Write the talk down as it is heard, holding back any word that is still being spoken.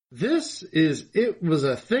This is It Was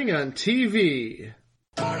a Thing on TV.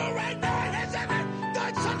 Total Red Man has ever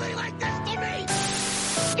done something like this to me!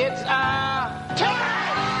 It's, time!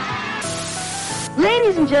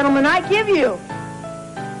 Ladies and gentlemen, I give you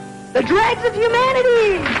the dregs of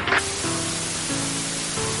humanity!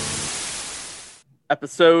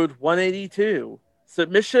 Episode 182,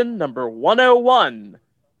 submission number 101,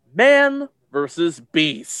 Man vs.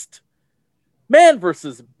 Beast. Man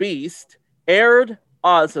vs. Beast aired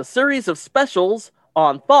as a series of specials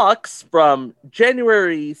on Fox from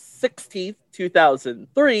January 16th,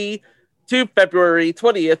 2003 to February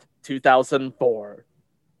 20th, 2004.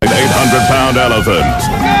 An 800-pound elephant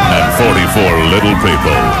and 44 little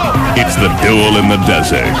people. It's the duel in the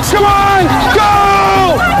desert. Come on!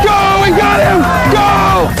 Go! Go! We got him!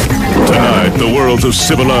 Go! Tonight, the worlds of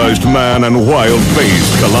civilized man and wild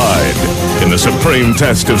beast collide in the supreme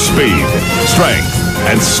test of speed, strength,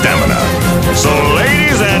 and stamina. So,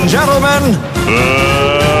 ladies and gentlemen,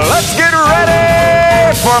 let's get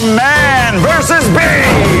ready for Man vs.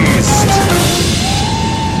 Beast!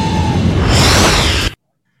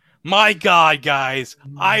 My God, guys,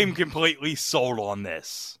 I am completely sold on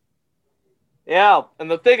this. Yeah, and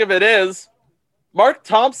the thing of it is, Mark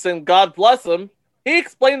Thompson, God bless him, he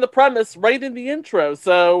explained the premise right in the intro,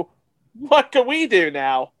 so what can we do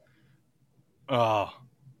now? Oh,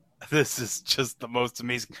 this is just the most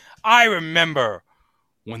amazing. I remember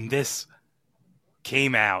when this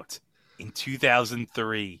came out in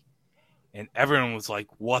 2003, and everyone was like,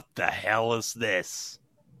 what the hell is this?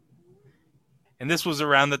 And this was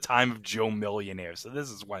around the time of Joe Millionaire, so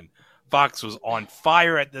this is when Fox was on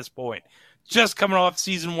fire at this point. Just coming off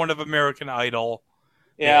season 1 of American Idol.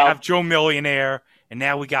 Yeah. They have Joe Millionaire, and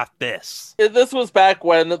now we got this. This was back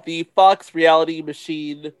when the Fox reality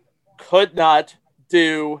machine could not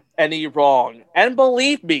do any wrong. And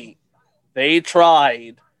believe me, they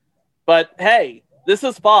tried. But hey, this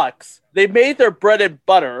is Fox. They made their bread and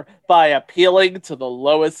butter by appealing to the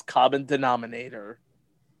lowest common denominator.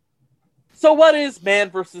 So what is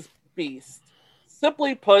Man vs. Beast?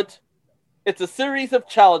 Simply put, it's a series of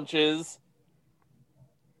challenges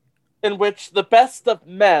in which the best of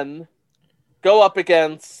men go up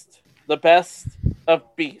against the best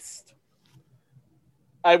of Beast.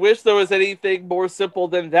 I wish there was anything more simple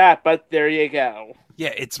than that, but there you go.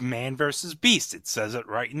 Yeah, it's Man vs. Beast. It says it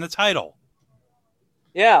right in the title.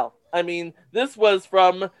 Yeah, I mean, this was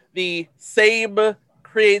from the same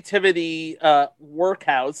creativity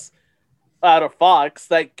workhouse out of Fox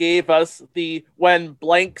that gave us the When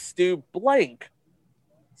Blanks Do Blank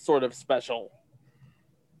sort of special.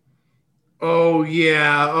 Oh,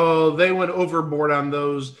 yeah. Oh, they went overboard on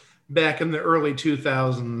those back in the early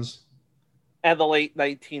 2000s. And the late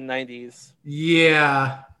 1990s.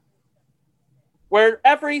 Yeah. Where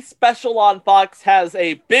every special on Fox has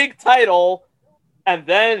a big title and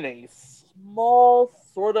then a small,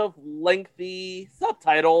 sort of lengthy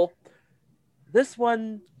subtitle. This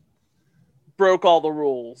one broke all the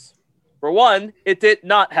rules. For one, it did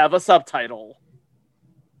not have a subtitle.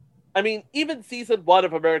 I mean, even season 1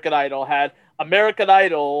 of American Idol had American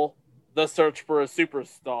Idol, The Search for a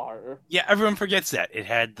Superstar. Yeah, everyone forgets that. It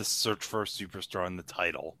had The Search for a Superstar in the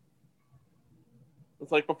title.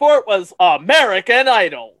 It's like before it was American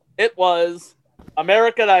Idol. It was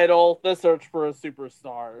American Idol, The Search for a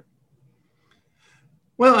Superstar.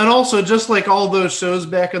 Well, and also, just like all those shows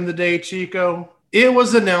back in the day, Chico, it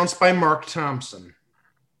was announced by Mark Thompson.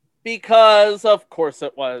 Because, of course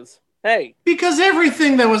it was. Hey. Because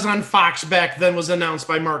everything that was on Fox back then was announced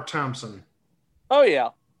by Mark Thompson. Oh, yeah.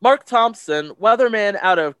 Mark Thompson, weatherman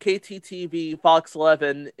out of KTTV Fox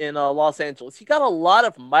 11 in Los Angeles. He got a lot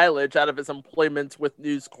of mileage out of his employment with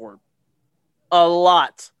News Corp. A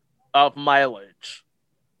lot of mileage.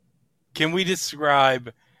 Can we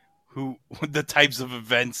describe the types of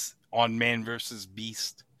events on Man vs.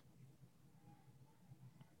 Beast?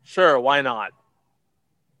 Sure, why not?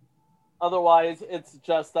 Otherwise, it's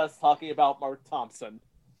just us talking about Mark Thompson.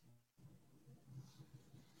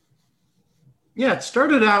 Yeah, it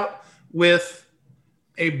started out with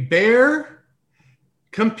a bear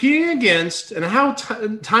competing against, and how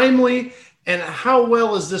timely and how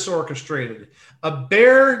well is this orchestrated? A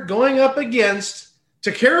bear going up against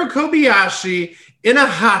Takeru Kobayashi in a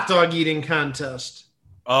hot dog eating contest.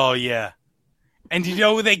 Oh, yeah. And you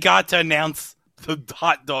know who they got to announce the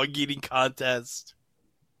hot dog eating contest?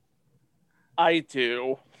 I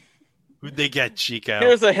do. Who'd they get, Chico?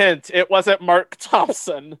 Here's a hint. It wasn't Mark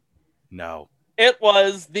Thompson. No. It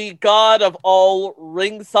was the god of all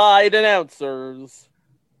ringside announcers,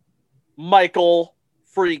 Michael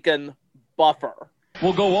freaking Buffer.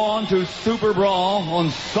 Will go on to Super Brawl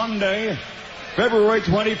on Sunday February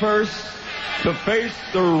 21st, to face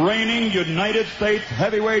the reigning United States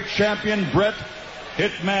heavyweight champion, Bret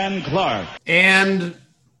Hitman Clark. And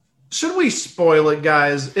should we spoil it,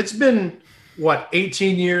 guys? It's been,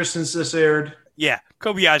 18 years since this aired? Yeah,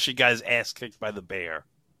 Kobayashi got his ass kicked by the Bear.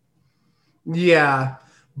 Yeah,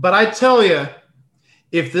 but I tell you,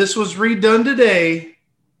 if this was redone today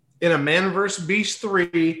in a Man vs. Beast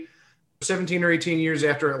 3, 17 or 18 years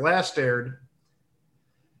after it last aired,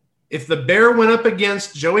 if the Bear went up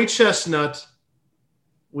against Joey Chestnut,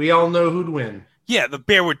 we all know who'd win. Yeah, the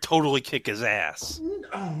Bear would totally kick his ass.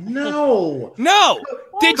 Oh, no. No!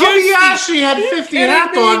 Did Kobayashi had 50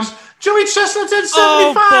 hot dogs. Joey Chestnut had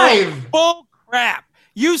 75. Bull crap.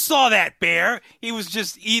 You saw that, Bear. He was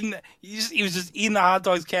just eating he was just eating the hot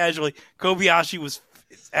dogs casually. Kobayashi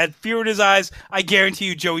had fear in his eyes. I guarantee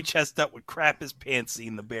you Joey Chestnut would crap his pants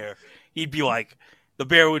seeing the Bear. He'd be like, the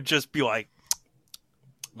Bear would just be like,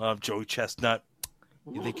 "Love Joey Chestnut.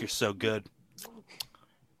 You think you're so good.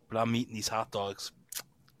 But I'm eating these hot dogs.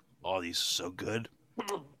 Oh, these are so good."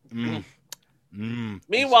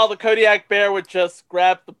 Meanwhile, the Kodiak Bear would just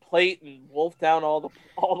grab the plate and wolf down all the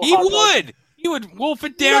hot dogs. He would wolf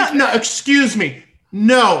it down. No, excuse me.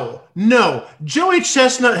 No. Joey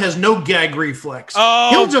Chestnut has no gag reflex.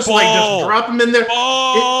 He'll just just drop him in there.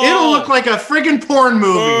 It'll look like a friggin' porn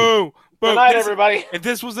movie. Good night, everybody. If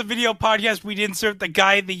this was a video podcast, we'd insert the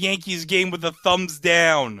guy at the Yankees game with a thumbs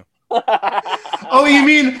down. Oh,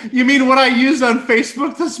 you mean what I used on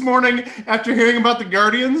Facebook this morning after hearing about the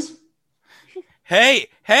Guardians? Hey,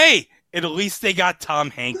 at least they got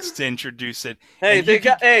Tom Hanks to introduce it. You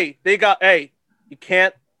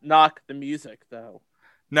can't knock the music, though.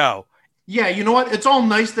 No. Yeah, you know what? It's all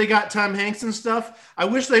nice they got Tom Hanks and stuff. I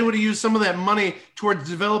wish they would have used some of that money towards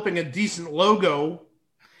developing a decent logo.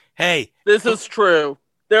 Hey. This is true.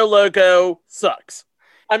 Their logo sucks.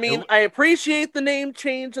 I mean, I appreciate the name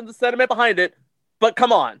change and the sentiment behind it, but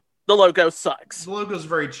come on. The logo sucks. The logo's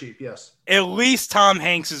very cheap, yes. At least Tom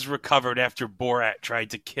Hanks is recovered after Borat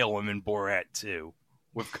tried to kill him in Borat 2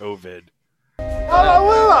 with COVID. Hello,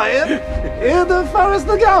 where are you? Here the Forrest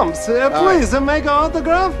the Gumps. Please, make an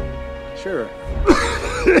autograph. Sure.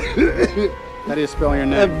 How do you spell your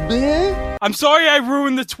name? I'm sorry I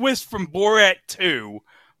ruined the twist from Borat 2,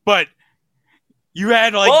 but you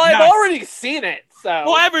had Well, I've already seen it, so...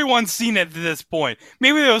 Well, everyone's seen it at this point.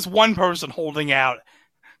 Maybe there was one person holding out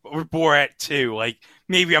with Borat 2. Like,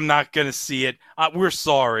 maybe I'm not going to see it. We're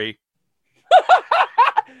sorry.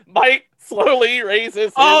 Mike slowly raises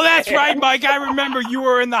his that's hand. right, Mike. I remember you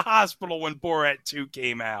were in the hospital when Borat 2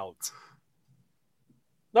 came out.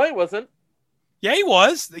 No, he wasn't. Yeah, he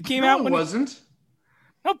was. It came out when... it wasn't.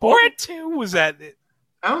 No, Borat 2 was at...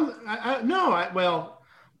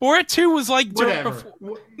 Borat 2 was like... Whatever.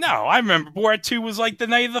 No, I remember Borat 2 was like the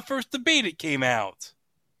night of the first debate it came out.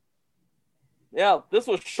 Yeah, this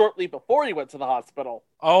was shortly before he went to the hospital.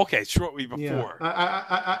 Oh, okay, shortly before.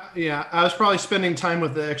 Yeah, I was probably spending time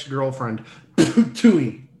with the ex-girlfriend.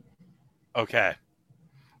 Tui. Okay.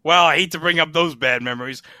 Well, I hate to bring up those bad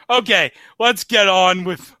memories. Okay, let's get on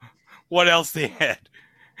with what else they had.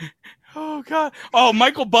 Oh, God. Oh,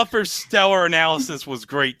 Michael Buffer's stellar analysis was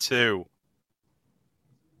great, too.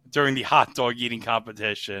 During the hot dog eating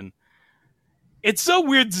competition. It's so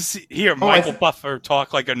weird to hear Michael Buffer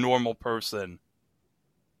talk like a normal person.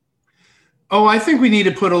 Oh, I think we need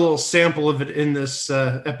to put a little sample of it in this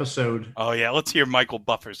episode. Oh, yeah. Let's hear Michael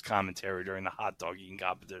Buffer's commentary during the hot dog eating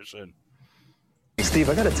competition. Steve,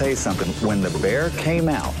 I got to tell you something. When the Bear came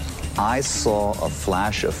out, I saw a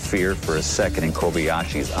flash of fear for a second in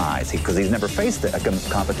Kobayashi's eyes because he's never faced a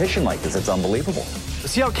competition like this. It's unbelievable.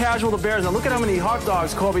 See how casual the Bear is. Now look at how many hot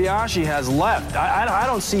dogs Kobayashi has left. I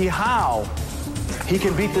don't see how he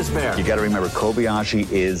can beat this Bear. You got to remember, Kobayashi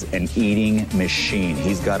is an eating machine.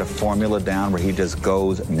 He's got a formula down where he just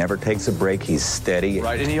goes, never takes a break. He's steady.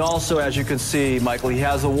 Right, and he also, as you can see, Michael, he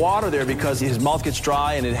has the water there because his mouth gets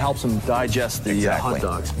dry and it helps him digest the hot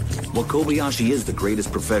dogs. Well, Kobayashi is the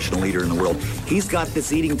greatest professional eater in the world. He's got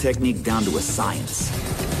this eating technique down to a science.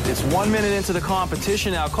 It's 1 minute into the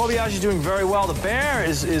competition now. Kobayashi's doing very well. The Bear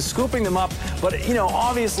is scooping them up, but, you know,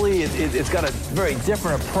 obviously it's got a very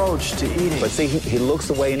different approach to eating. But see, he looks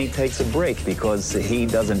away and he takes a break because he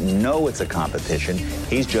doesn't know it's a competition.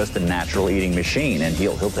 He's just a natural eating machine, and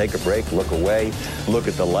he'll take a break, look away, look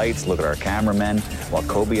at the lights, look at our cameramen, while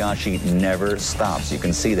Kobayashi never stops. You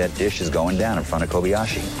can see that dish is going down in front of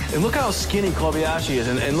Kobayashi. And look how skinny Kobayashi is,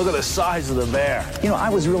 and look at the size of the Bear. You know, I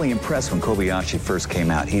was really impressed when Kobayashi first came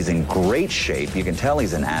out. He's in great shape. You can tell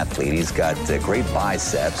he's an athlete. He's got great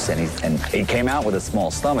biceps, and he came out with a small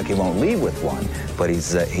stomach. He won't leave with one, but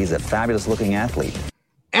he's a fabulous-looking athlete.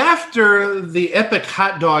 After after the epic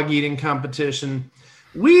hot dog eating competition,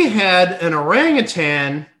 we had an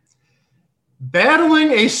orangutan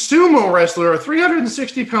battling a sumo wrestler, a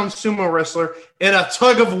 360-pound sumo wrestler, in a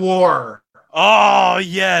tug of war. Oh,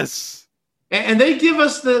 yes. And they give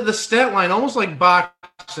us the stat line, almost like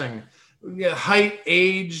boxing. Height,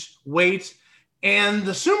 age, weight. And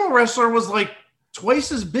the sumo wrestler was like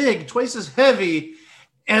twice as big, twice as heavy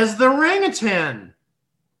as the orangutan.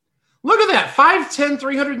 Look at that. 5'10",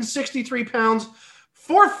 363 pounds,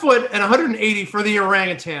 4 foot and 180 for the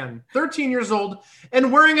orangutan. 13 years old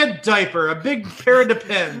and wearing a diaper, a big pair of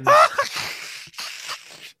Depends.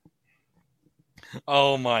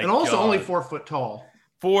 Oh, my God. And also only 4 foot tall.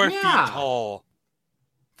 4 feet tall.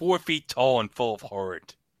 4 feet tall and full of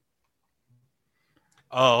heart.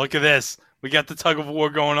 Oh, look at this. We got the tug of war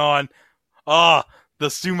going on. The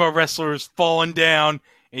sumo wrestler is falling down.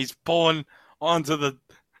 And he's pulling onto the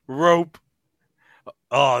rope.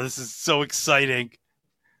 Oh, this is so exciting.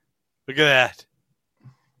 Look at that.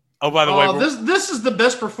 Oh, by the way. This is the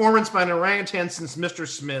best performance by an orangutan since Mr.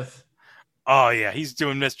 Smith. Oh, yeah. He's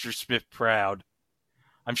doing Mr. Smith proud.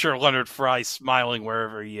 I'm sure Leonard Fry's smiling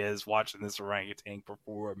wherever he is watching this orangutan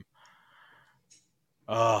perform.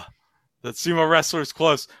 The sumo wrestler's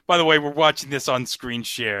close. By the way, we're watching this on screen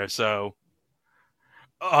share, so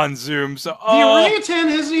on Zoom. So the orangutan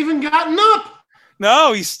hasn't even gotten up.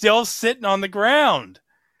 No, he's still sitting on the ground.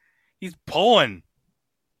 He's pulling.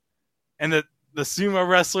 And the sumo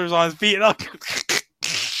wrestler's on his feet.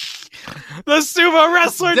 The sumo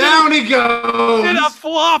wrestler down he goes. Did a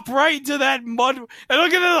flop right into that mud. And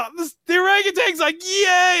look at the orangutan's like,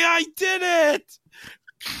 yay, I did it.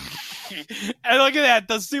 And look at that.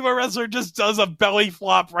 The sumo wrestler just does a belly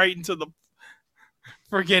flop right into the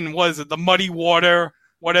friggin', what is it? The muddy water,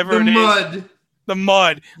 whatever it is. The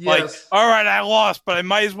mud. Yes. Like, all right, I lost, but I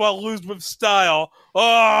might as well lose with style.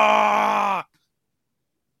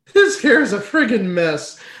 His hair is a friggin'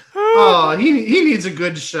 mess. He needs a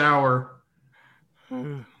good shower.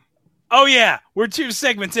 Oh, yeah. We're 2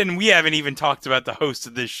 segments in, and we haven't even talked about the host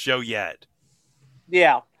of this show yet.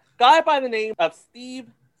 Yeah. Guy by the name of Steve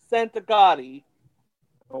Santagati.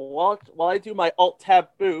 While I do my alt-tab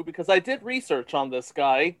boo, because I did research on this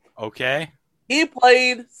guy. Okay. He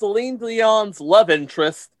played Celine Dion's love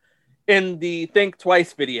interest in the Think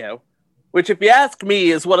Twice video, which, if you ask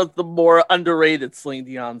me, is one of the more underrated Celine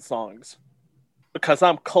Dion songs. Because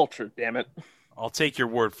I'm cultured, damn it. I'll take your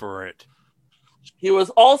word for it. He was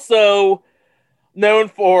also known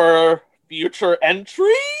for Future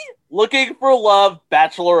Entry, Looking for Love,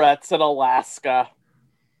 Bachelorettes in Alaska.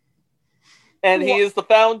 And he is the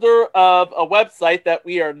founder of a website that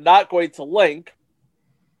we are not going to link.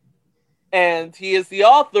 And he is the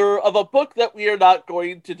author of a book that we are not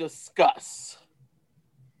going to discuss.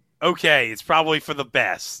 Okay, it's probably for the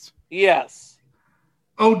best. Yes.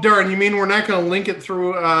 Oh, darn. You mean we're not going to link it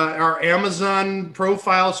through our Amazon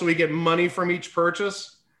profile so we get money from each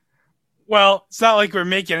purchase? Well, it's not like we're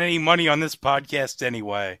making any money on this podcast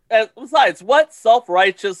anyway. And besides, what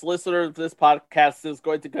self-righteous listener of this podcast is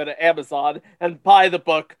going to go to Amazon and buy the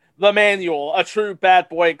book, The Manual, A True Bad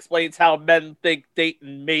Boy Explains How Men Think, Date,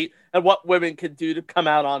 and Mate, and what women can do to come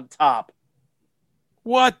out on top?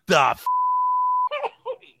 What the f***?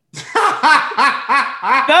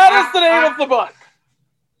 That is the name of the book.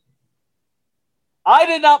 I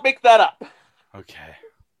did not make that up. Okay.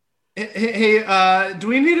 Hey, do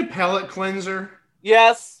we need a palate cleanser?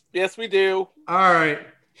 Yes, we do. All right.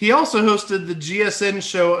 He also hosted the GSN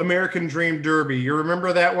show American Dream Derby. You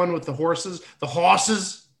remember that one with the horses? The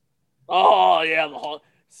hosses? Oh, yeah, the horse.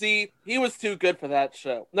 See, he was too good for that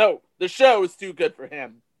show. No, the show was too good for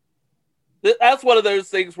him. That's one of those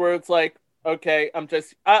things where it's like, okay,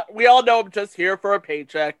 we all know I'm just here for a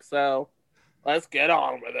paycheck, so let's get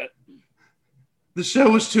on with it. The show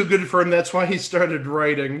was too good for him. That's why he started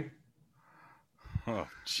writing. Oh,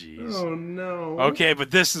 jeez. Oh, no. Okay,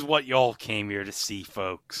 but this is what y'all came here to see,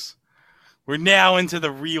 folks. We're now into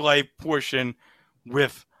the relay portion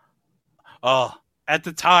with, at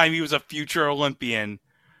the time, he was a future Olympian,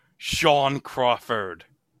 Sean Crawford.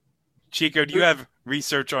 Chico, do you have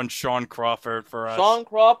research on Sean Crawford for us? Sean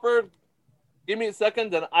Crawford? Give me a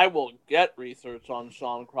second, and I will get research on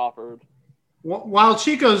Sean Crawford. While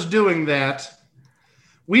Chico's doing that,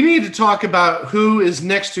 we need to talk about who is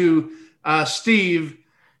next to Steve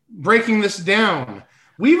breaking this down.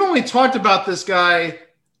 We've only talked about this guy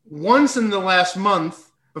once in the last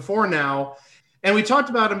month before now, and we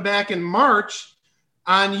talked about him back in March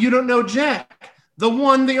on You Don't Know Jack, the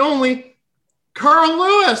one, the only, Carl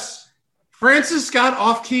Lewis. Francis Scott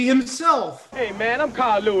Off-Key himself. Hey, man, I'm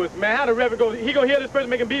Carl Lewis, man. How the Reverend go? He gonna hear this person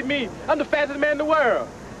make him beat me? I'm the fastest man in the world.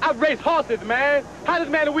 I race horses, man. How this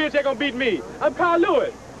man in a wheelchair gonna beat me? I'm Carl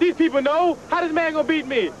Lewis. These people know. How this man gonna beat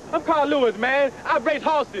me? I'm Carl Lewis, man. I race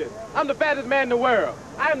horses. I'm the fastest man in the world.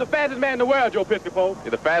 I am the fastest man in the world, Joe Piscopo.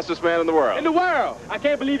 You're the fastest man in the world. In the world. I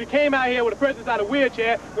can't believe he came out here with a person inside a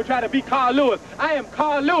wheelchair to try to beat Carl Lewis. I am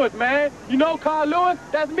Carl Lewis, man. You know Carl Lewis?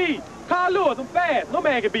 That's me. Carl Lewis, I'm fast. No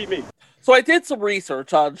man can beat me. So I did some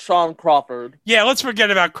research on Sean Crawford. Yeah, let's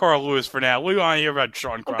forget about Carl Lewis for now. We want to hear about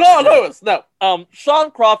Sean Crawford. Carl Lewis, no.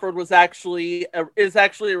 Sean Crawford is actually a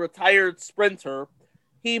retired sprinter.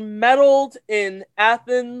 He medaled in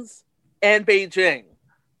Athens and Beijing.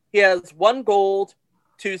 He has 1 gold,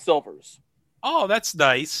 2 silvers. Oh, that's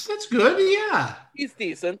nice. That's good, yeah. He's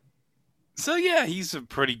decent. So, yeah, he's a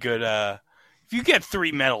pretty good... if you get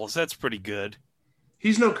 3 medals, that's pretty good.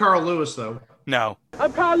 He's no Carl Lewis, though. No.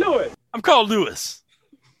 I'm Carl Lewis. I'm Carl Lewis.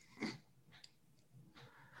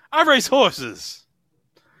 I race horses.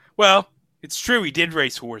 Well, it's true, he did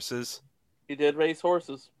race horses. He did race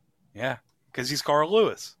horses. Yeah, because he's Carl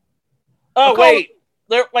Lewis. Oh, wait.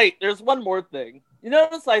 There's one more thing. You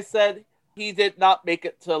notice I said he did not make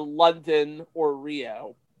it to London or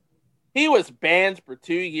Rio. He was banned for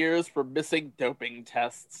 2 years for missing doping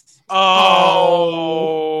tests.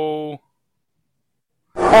 Oh.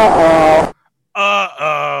 Uh-oh.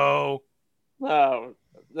 Uh-oh. Oh,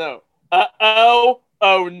 no. Uh-oh.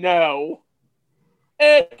 Oh, no.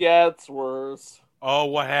 It gets worse. Oh,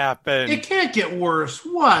 what happened? It can't get worse.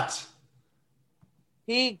 What?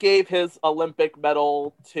 He gave his Olympic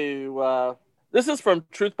medal to... this is from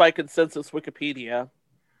Truth by Consensus Wikipedia.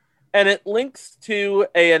 And it links to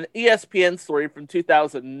an ESPN story from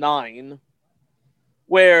 2009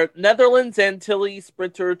 where Netherlands Antilles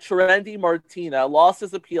sprinter Trendy Martina lost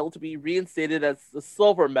his appeal to be reinstated as the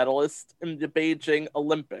silver medalist in the Beijing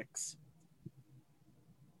Olympics.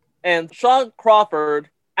 And Sean Crawford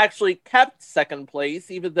actually kept second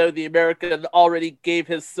place, even though the American already gave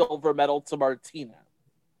his silver medal to Martina.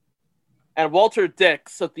 And Walter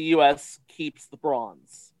Dix of the U.S. keeps the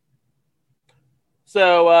bronze.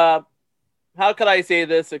 So, how could I say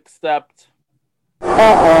this except...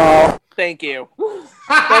 Thank you.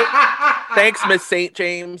 Thanks, Miss St.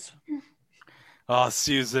 James. Oh,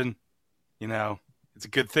 Susan, you know, it's a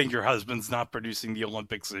good thing your husband's not producing the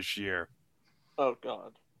Olympics this year. Oh,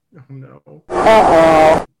 God. Oh, no.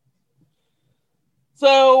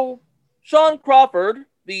 So, Sean Crawford,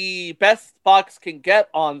 the best Fox can get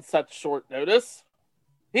on such short notice,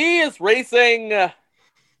 he is racing a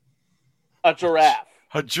giraffe.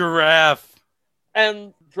 A giraffe.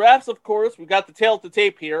 And giraffes, of course, we got the tail to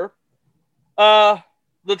tape here.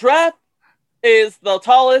 The giraffe is the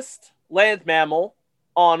tallest land mammal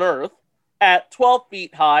on Earth at 12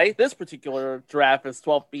 feet high. This particular giraffe is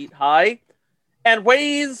 12 feet high and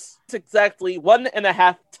weighs exactly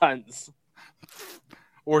 1.5 tons.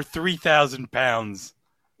 Or 3,000 pounds.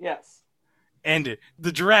 Yes. And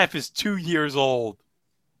the giraffe is 2 years old.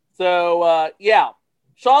 So, yeah.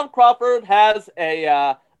 Sean Crawford has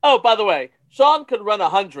a... oh, by the way, Sean could run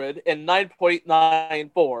 100 in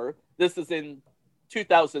 9.94. This is in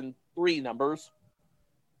 2003 numbers.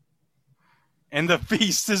 And the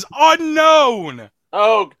beast is unknown!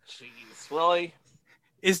 Oh, jeez, really?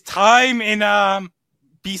 Is time in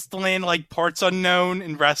Beastland like parts unknown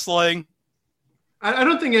in wrestling? I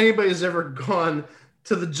don't think anybody's ever gone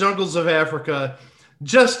to the jungles of Africa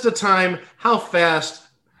just to time how fast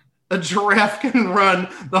a giraffe can run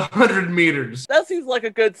the 100 meters. That seems like a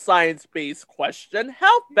good science-based question.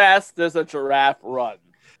 How fast does a giraffe run?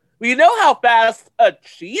 We know how fast a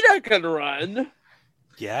cheetah can run.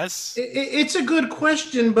 Yes. It's a good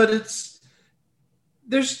question, but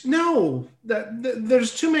there's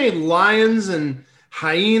too many lions and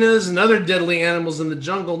hyenas and other deadly animals in the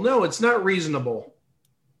jungle. No, it's not reasonable.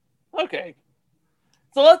 Okay.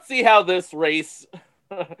 So let's see how this race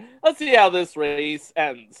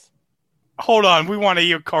ends. Hold on, we want to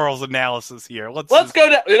hear Carl's analysis here. Let's go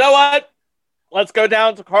down. You know what? Let's go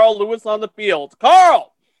down to Carl Lewis on the field. Carl!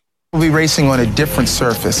 We'll be racing on a different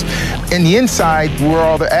surface. In the inside, where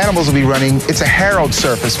all the animals will be running, it's a Harold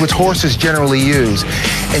surface, which horses generally use.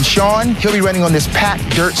 And Sean, he'll be running on this packed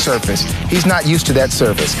dirt surface. He's not used to that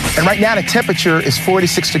surface. And right now, the temperature is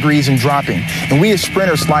 46 degrees and dropping. And we as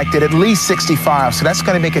sprinters liked it at least 65, so that's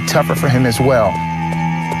going to make it tougher for him as well.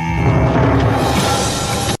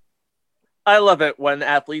 I love it when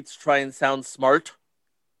athletes try and sound smart.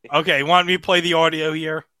 Okay, want me to play the audio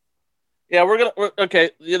here? Yeah,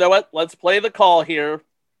 okay, you know what? Let's play the call here.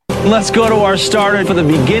 Let's go to our starter for the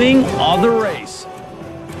beginning of the race.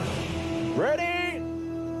 Ready?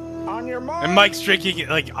 On your mark. And Mike's drinking it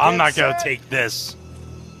like, I'm not going to take this.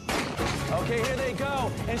 Okay, here they go.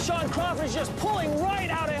 And Sean Crawford's just pulling right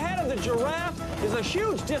out ahead. giraffe. There's a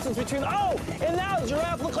huge distance between. Oh, and now the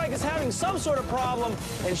giraffe looks like it's having some sort of problem,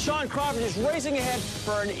 and Sean Crawford is racing ahead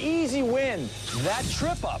for an easy win. That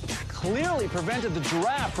trip up clearly prevented the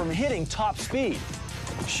giraffe from hitting top speed.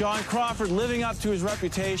 Sean Crawford living up to his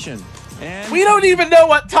reputation. And we don't even know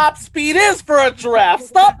what top speed is for a giraffe.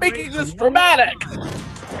 Stop making this dramatic.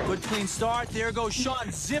 Good clean start. There goes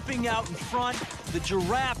Sean zipping out in front. The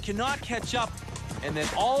giraffe cannot catch up. And then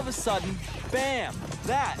all of a sudden, bam!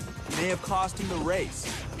 That may have cost him the race.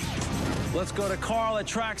 Let's go to Carl at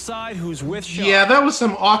trackside, who's with Sean. Yeah, that was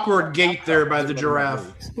some awkward gait there by the giraffe.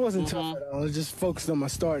 It wasn't tough at all. I just focused on my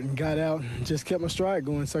start and got out and just kept my stride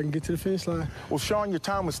going so I can get to the finish line. Well, Sean, your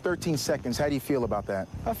time was 13 seconds. How do you feel about that?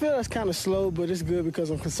 I feel that's kind of slow, but it's good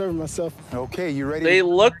because I'm conserving myself. Okay, you ready? They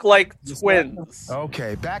look like twins.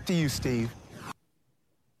 Okay, back to you, Steve.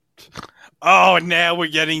 Oh, now we're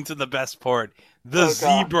getting to the best part. The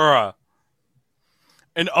zebra.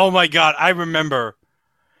 And oh my God, I remember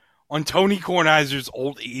on Tony Kornheiser's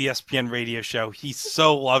old ESPN radio show, he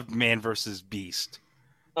so loved Man vs. Beast.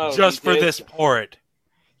 Just for this part.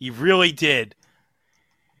 He really did.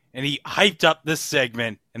 And he hyped up this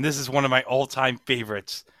segment, and this is one of my all-time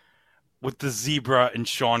favorites, with the zebra and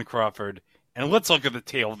Sean Crawford. And let's look at the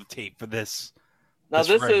tail of the tape for this. Now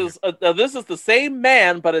this is the same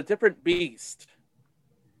man, but a different beast.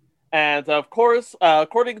 And of course,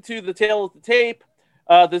 according to the tail of the tape,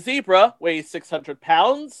 the zebra weighs 600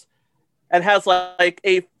 pounds and has like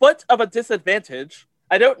a foot of a disadvantage.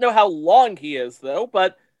 I don't know how long he is though,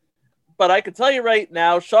 but I can tell you right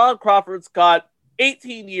now, Sean Crawford's got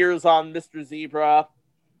 18 years on Mr. Zebra,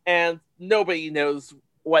 and nobody knows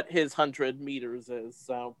what his 100 meters is.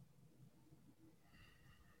 So,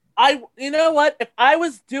 you know what? If I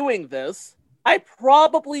was doing this, I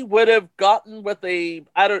probably would have gotten with a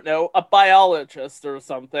biologist or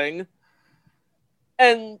something,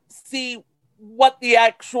 and see what the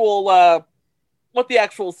actual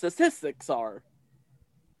statistics are.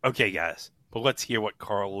 Okay, guys, but let's hear what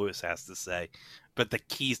Carl Lewis has to say about the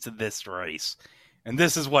keys to this race. And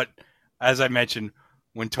this is what, as I mentioned,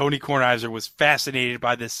 when Tony Kornheiser was fascinated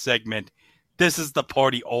by this segment, this is the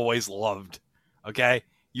part he always loved. Okay,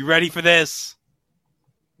 you ready for this?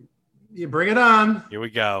 You bring it on. Here we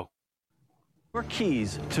go. Your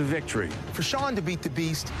keys to victory. For Sean to beat the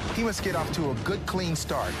Beast, he must get off to a good, clean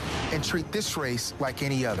start and treat this race like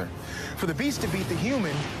any other. For the Beast to beat the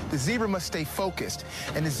human, the zebra must stay focused.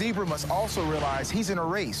 And the zebra must also realize he's in a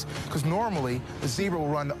race, because normally the zebra will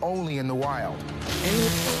run only in the wild.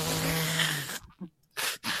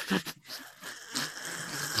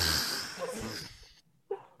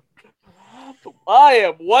 I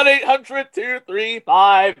am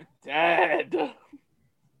 1-800-235-DEAD.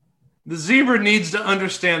 The zebra needs to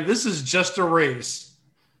understand this is just a race.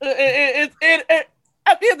 At the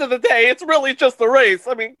end of the day, it's really just a race.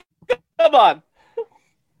 I mean, come on.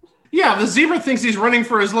 Yeah, the zebra thinks he's running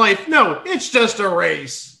for his life. No, it's just a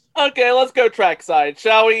race. Okay, let's go trackside,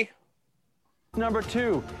 shall we? Number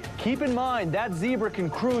 2, keep in mind that zebra can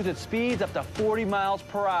cruise at speeds up to 40 miles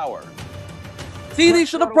per hour. See, they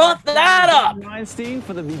should have brought that up. Weinstein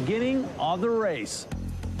for the beginning of the race.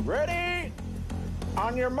 Ready?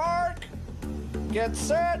 On your mark. Get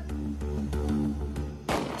set.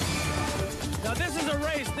 Now this is a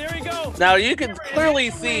race. There you go. Now you can clearly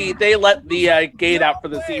see they let the gate out for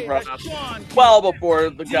the zebra well before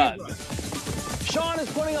the gun. Sean is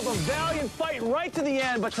putting up a valiant fight right to the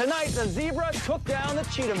end, but tonight the zebra took down the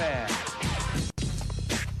Cheetah Man.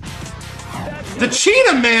 The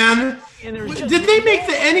Cheetah Man? Did they make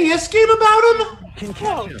the NES game about him?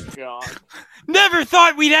 Oh, God. Never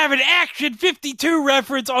thought we'd have an Action 52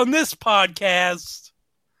 reference on this podcast.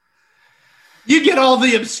 You get all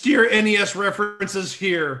the obscure NES references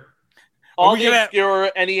here. All the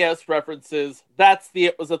obscure NES references. That's the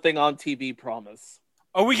It Was a Thing on TV promise.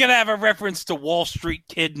 Are we going to have a reference to Wall Street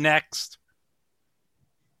Kid next?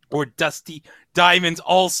 Or Dusty Diamond's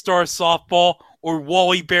All-Star Softball? Or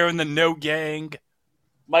Wally Bear and the No Gang?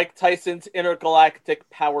 Mike Tyson's Intergalactic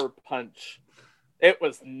Power Punch. It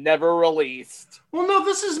was never released. Well, no,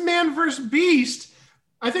 this is Man vs. Beast.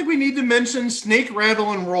 I think we need to mention Snake,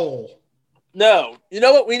 Rattle, and Roll. No. You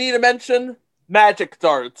know what we need to mention? Magic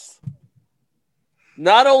Darts.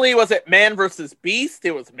 Not only was it Man vs. Beast,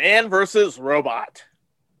 it was Man vs. Robot.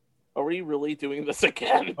 Are we really doing this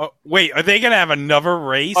again? Oh, wait, are they going to have another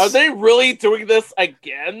race? Are they really doing this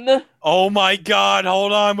again? Oh my God,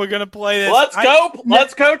 hold on, we're going to play this.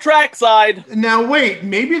 Let's go trackside. Now wait,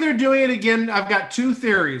 maybe they're doing it again. I've got two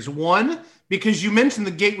theories. One, because you mentioned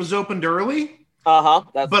the gate was opened early. Uh-huh.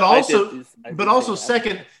 But also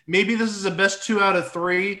second, maybe this is a best 2 out of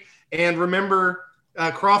 3. And remember,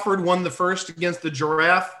 Crawford won the first against the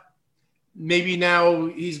giraffe. Maybe now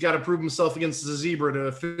he's got to prove himself against the zebra to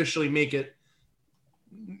officially make it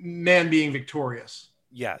man being victorious.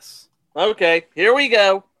 Yes. Okay, here we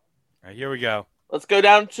go. All right, here we go. Let's go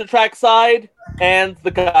down to trackside and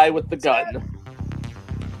the guy with the gun.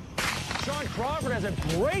 Shawn Crawford has a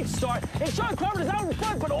great start. And Shawn Crawford is out in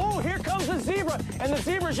front, but oh, here comes the zebra. And the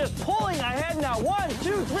zebra's just pulling ahead now. 1, 2,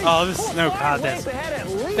 3. Oh, this is no contest.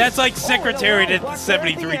 That's like Secretary to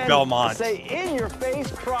 73 Belmont. Say in your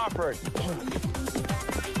face, Crawford.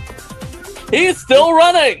 He's still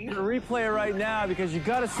running. I'm gonna replay it right now because you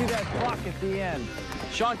got to see that clock at the end.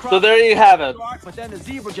 Shawn Crawford, so there you have it. But then the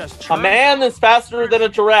zebra just a man is faster than a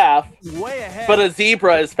giraffe, way ahead. But a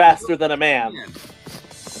zebra is faster than a man.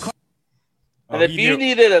 And if you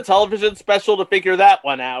needed a television special to figure that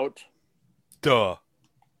one out, duh.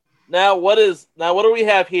 Now what do we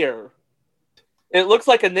have here? It looks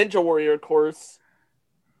like a Ninja Warrior course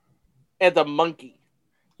and a monkey.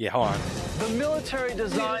 Yeah, hold on. The military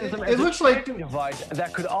designed them It as looks a like device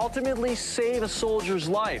that could ultimately save a soldier's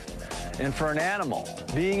life. And for an animal,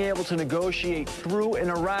 being able to negotiate through and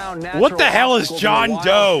around natural what the hell is John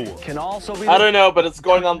Doe? Can also be I don't know, but it's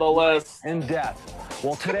going on the list. And death.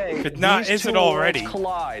 Well, today, is it already?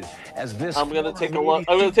 Collide as this I'm gonna take a look.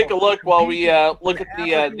 I'm gonna take a look while we look at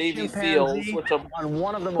the Navy SEALs, which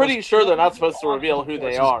I'm pretty sure they're not supposed to reveal who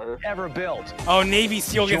they are. Ever built. Oh, Navy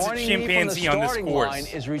SEAL gets a chimpanzee on this course. Line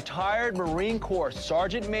is retired Marine Corps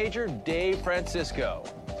Sergeant Major Dave Francisco.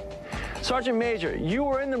 Sergeant Major, you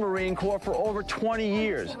were in the Marine Corps for over 20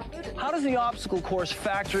 years. How does the obstacle course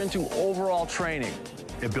factor into overall training?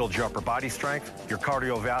 It builds your upper body strength, your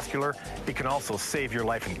cardiovascular. It can also save your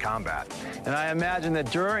life in combat. And I imagine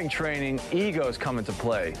that during training, egos come into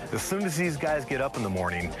play. As soon as these guys get up in the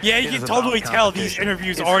morning, yeah, you can totally tell these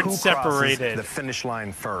interviews aren't separated. The finish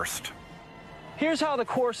line first. Here's how the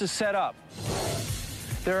course is set up.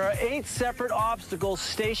 There are 8 separate obstacles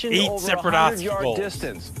stationed over a 100-yard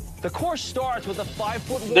distance. The course starts with a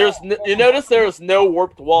 5-foot wall. You notice there is no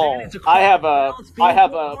warped wall. I have a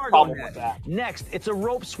problem with that. Next, it's a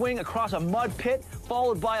rope swing across a mud pit,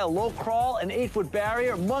 followed by a low crawl, an 8-foot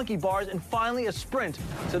barrier, monkey bars, and finally a sprint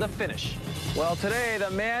to the finish. Well, today,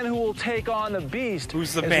 the man who will take on the beast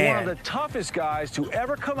is one of the toughest guys to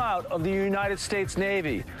ever come out of the United States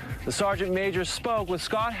Navy. The Sergeant Major spoke with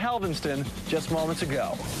Scott Helvenston just moments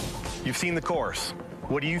ago. You've seen the course.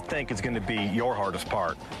 What do you think is going to be your hardest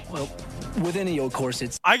part? Well, with any old course,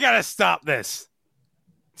 it's... I gotta stop this.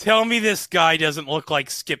 Tell me this guy doesn't look like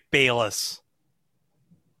Skip Bayless.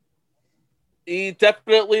 He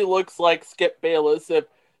definitely looks like Skip Bayless if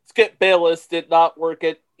Skip Bayless did not work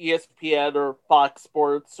at ESPN or Fox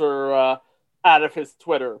Sports or out of his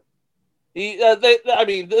Twitter. You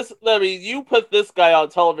put this guy on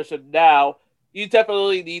television now, you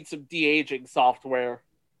definitely need some de-aging software.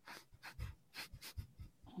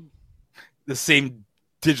 The same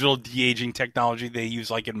digital de-aging technology they use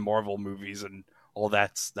like in Marvel movies and all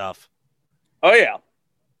that stuff. Oh, yeah.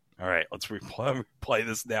 All right, let's replay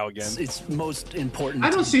this now again. It's most important. I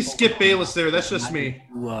don't see Skip Bayless there. That's just me.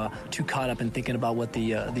 Too caught up in thinking about what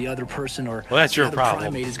the other person or that's your the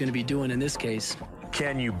problem. Primate is going to be doing in this case.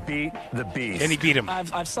 Can you beat the beast? Can he beat him?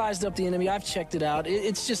 I've sized up the enemy. I've checked it out.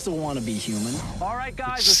 It's just a wannabe human. All right,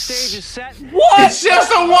 guys, the stage is set. What? It's just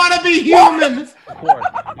a wannabe human. Of course,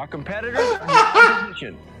 our competitors are in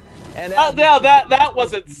position. And now that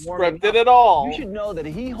wasn't scripted at all. You should know that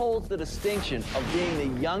he holds the distinction of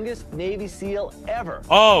being the youngest Navy SEAL ever.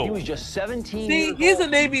 Oh. He was just 17 See, years he's old.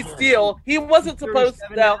 a Navy SEAL. He wasn't supposed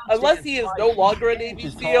to now, unless he is no longer a Navy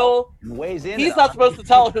SEAL, he's not supposed to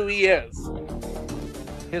tell who he is.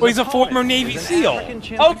 Well, he's a former Navy SEAL.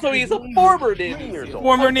 Oh, so he's a former Navy SEAL.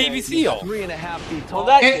 Former Navy SEAL. 3.5 feet tall.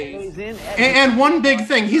 Well, and one big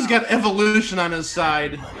thing, he's got evolution on his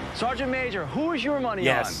side. Sergeant Major, who is your money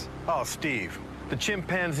on? Oh, Steve, the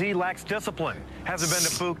chimpanzee lacks discipline. Hasn't been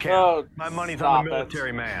to boot camp. Oh, my money's on the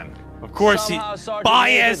military man. Of course, Somehow, he Sergeant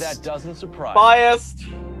biased. Major, that doesn't surprise. Biased.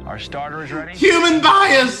 Our starter is ready. Human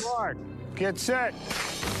bias. Get set.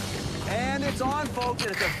 And it's on, folks,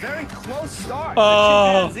 and it's a very close start.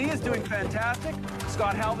 Oh. The chimpanzee is doing fantastic.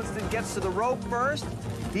 Scott Helvenston gets to the rope first.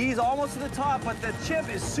 He's almost to the top, but the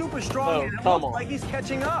chimp is super strong, and it looks like he's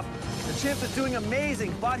catching up. The chimp is doing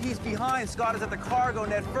amazing, but he's behind. Scott is at the cargo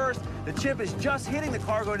net first. The chimp is just hitting the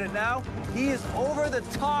cargo net now. He is over the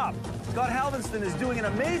top. Scott Helvenston is doing an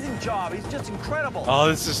amazing job. He's just incredible. Oh,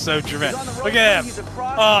 this is so dramatic. He's on the Look at rope, him. he's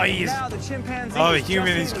across, Oh, and he's... now the chimpanzee Oh, the is human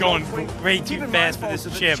just is hitting going the rope. way Keep too in fast mind, for this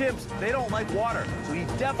folks, chimp. The chimps, they don't like water, so he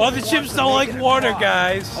definitely Oh, the chimps wants to don't make like it water, across.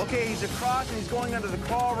 guys. Okay, he's across and he's going under the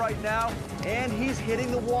claw right now, and he's hitting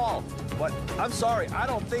the wall. But I'm sorry, I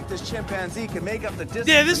don't think this chimpanzee can make up the distance.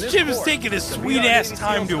 Yeah, this in chimp is court. taking his The sweet-ass Navy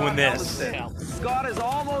time SEAL doing Scott this. Ellis. Scott is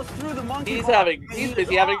almost through the monkey He's bar.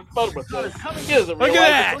 busy having fun with this. He doesn't Look at realize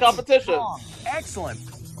that. it's a competition. Excellent.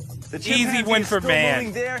 The Easy chimpanzee win is for still man.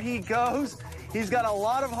 moving. There he goes. He's got a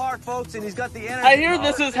lot of heart, folks, and he's got the energy. I hear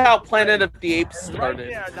this is how Planet of the Apes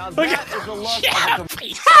started. Right there. Now that is a look of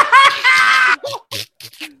a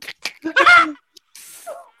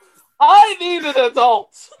I need an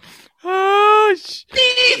adult. Oh,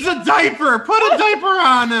 He needs a diaper. Put a diaper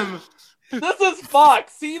on him. This is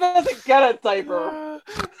Fox. He doesn't get a diaper.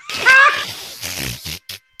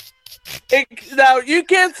 Now, you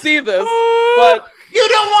can't see this, but... You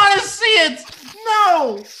don't want to see it!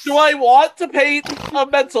 No! Do I want to paint a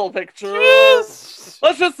mental picture? Let's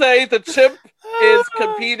just say the chimp is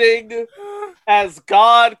competing as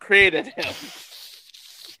God created him.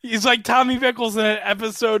 He's like Tommy Pickles in an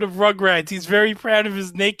episode of Rugrats. He's very proud of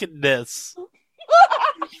his nakedness.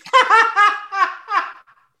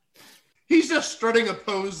 He's just strutting a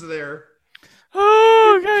pose there.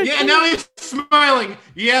 Oh, okay. Yeah, now he's smiling.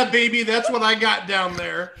 Yeah, baby, that's what I got down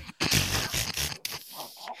there.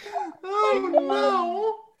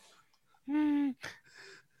 Oh, no.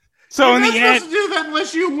 So in You're the not end... supposed to do that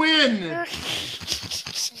unless you win.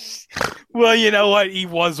 Well, you know what? He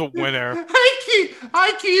was a winner.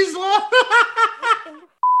 Hi, Kiesla.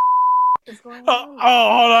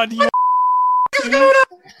 Hold on. What's going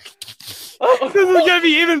on? This is gonna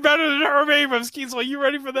be even better than Herb Abrams. Keith, are you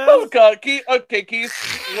ready for this? Oh God, okay, Keith.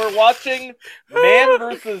 We're watching Man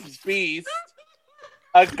versus Beast.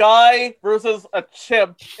 A guy versus a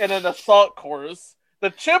chimp in an assault course. The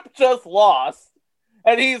chimp just lost,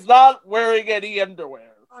 and he's not wearing any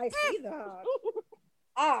underwear. I see that.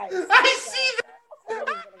 I see that.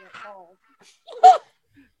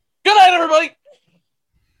 Good night, everybody.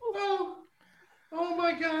 Oh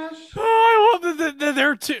my gosh. Oh, I love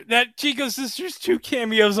that Chico Sisters 2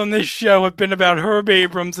 cameos on this show have been about Herb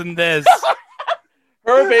Abrams and this.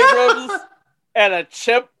 Herb Abrams and a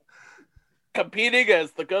chimp competing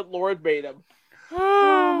as the good Lord made him.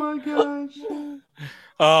 Oh my gosh.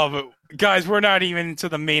 Oh, but guys, we're not even into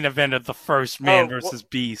the main event of the first Man versus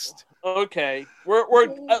Beast. Okay, we're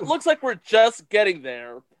it looks like we're just getting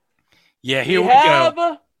there. Yeah, here we have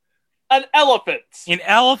go. An elephant. An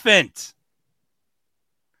elephant.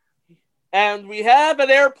 And we have an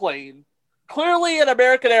airplane. Clearly an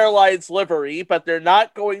American Airlines livery, but they're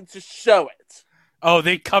not going to show it. Oh,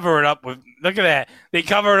 they cover it up with... Look at that. They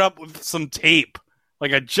cover it up with some tape.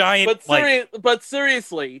 Like a giant... But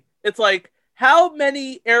seriously, it's like, how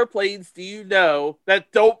many airplanes do you know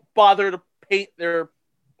that don't bother to paint their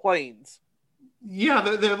planes?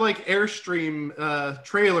 Yeah, they're like Airstream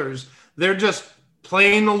trailers. They're just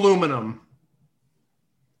plain aluminum.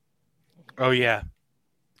 Oh, yeah.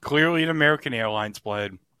 Clearly an American Airlines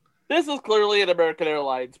plane. This is clearly an American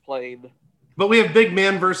Airlines plane. But we have big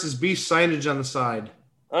Man versus Beast signage on the side.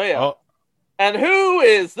 Oh, yeah. Oh. And who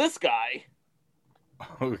is this guy?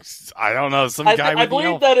 I don't know. Some guy with I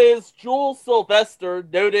believe that is Jules Sylvester,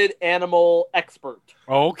 noted animal expert.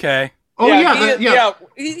 Oh, okay. Oh, yeah.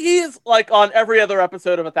 He is like on every other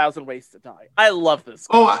episode of 1,000 Ways to Die. I love this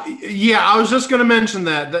guy. Oh, yeah. I was just going to mention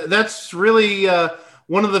that. That's really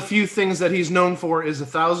one of the few things that he's known for is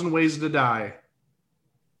 1,000 Ways to Die.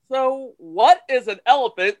 So what is an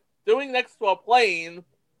elephant doing next to a plane?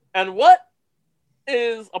 And what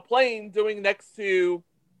is a plane doing next to...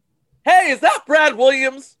 Hey, is that Brad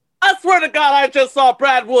Williams? I swear to God, I just saw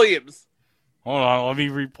Brad Williams. Hold on, let me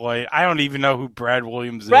replay. I don't even know who Brad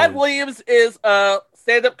Williams is. Brad Williams is a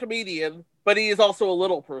stand-up comedian, but he is also a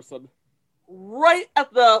little person. Right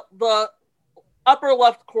at the upper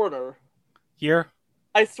left corner. Here?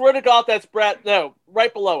 I swear to God, that's Brad... No,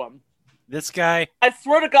 right below him. This guy? I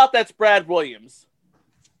swear to God, that's Brad Williams.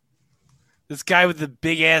 This guy with the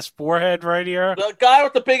big-ass forehead right here? The guy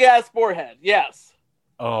with the big-ass forehead, yes.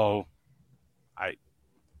 Oh.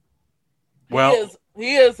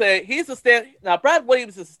 He's a stand. Now Brad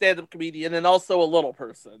Williams is a stand-up comedian and also a little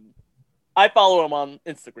person. I follow him on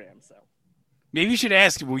Instagram, so maybe you should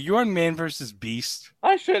ask him. Were you on Man vs. Beast?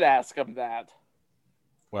 I should ask him that.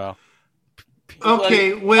 Well,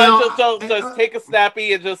 okay. Just take a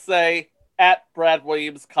snappy and just say at Brad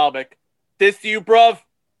Williams comic. This you, bruv.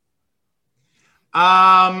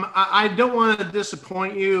 I don't want to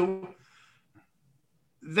disappoint you.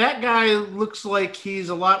 That guy looks like he's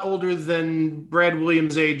a lot older than Brad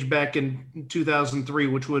Williams' age back in 2003,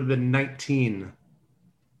 which would have been 19.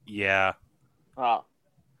 Yeah. Oh,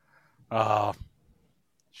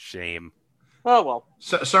 shame. Oh well.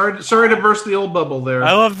 Sorry to burst the old bubble there.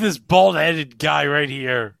 I love this bald-headed guy right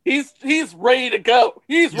here. He's ready to go.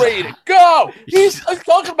 He's ready to go. He's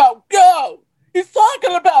talking about go. He's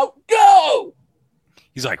talking about go.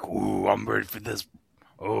 He's like, ooh, I'm ready for this.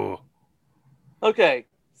 Oh. Okay,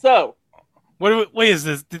 so. Wait, is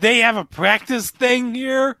this? Did they have a practice thing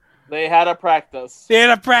here? They had a practice. They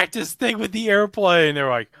had a practice thing with the airplane. They're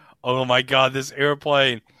like, oh my God, this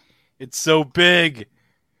airplane. It's so big.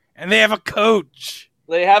 And they have a coach.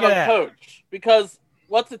 They have a coach. Because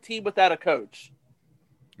what's a team without a coach?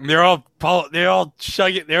 They're all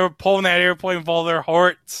chugging. They were pulling that airplane with all their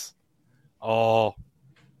hearts. Oh.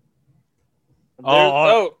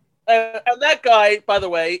 And that guy, by the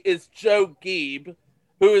way, is Joe Geeb,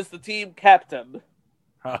 who is the team captain.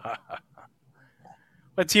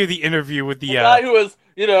 Let's hear the interview with the guy who was,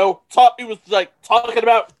 he was like talking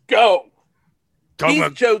about go.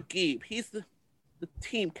 He's Joe Geeb. He's the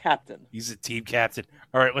team captain. He's the team captain.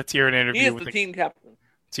 All right, let's hear an interview. He is the team captain.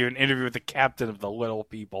 Let's hear an interview with the captain of the little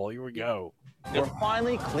people. Here we go. We're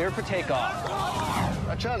finally cleared for takeoff.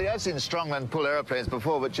 Charlie, I've seen strongman pull airplanes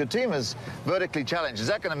before, but your team is vertically challenged. Is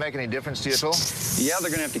that going to make any difference to you at all? Yeah,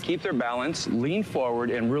 they're going to have to keep their balance, lean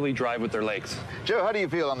forward, and really drive with their legs. Joe, how do you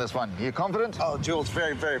feel on this one? Are you confident? Oh, Jules,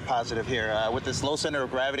 very, very positive here. With this low center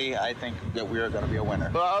of gravity, I think that we are going to be a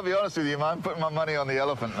winner. Well, I'll be honest with you, man. I'm putting my money on the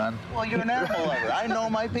elephant, man. Well, you're an animal lover. I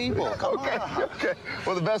know my people. Come on. Okay.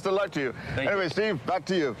 Well, the best of luck to you. Anyway, Steve, back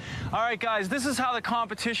to you. All right, guys, this is how the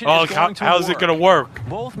competition is going to work. How's it going to work?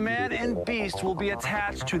 Both man and beast will be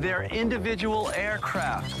attached to their individual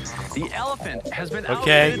aircraft. The elephant has been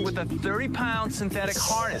outfitted with a 30-pound synthetic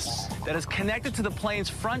harness that is connected to the plane's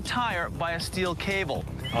front tire by a steel cable.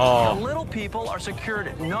 The little people are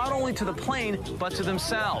secured not only to the plane, but to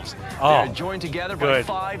themselves. They're joined together by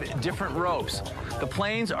 5 different ropes. The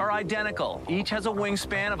planes are identical. Each has a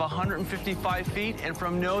wingspan of 155 feet, and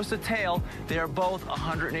from nose to tail, they are both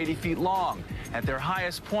 180 feet long. At their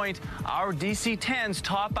highest point, our DC-10s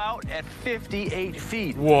top out at 58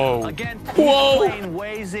 feet. Whoa. Again, each plane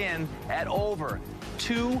weighs in at over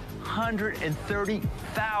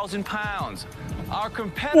 230,000 pounds. Our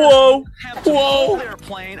competitors have to pull their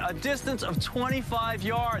plane a distance of 25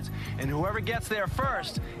 yards, and whoever gets there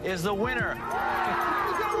first is the winner.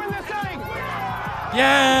 Who's gonna win this thing?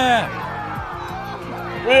 Yeah!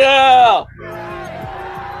 Yeah!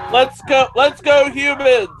 Let's go,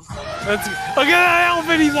 humans! Look at that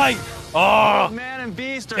elephant. He's like, oh, man and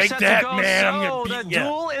beast are take set that, to go. man. I'm So gonna the beat ya.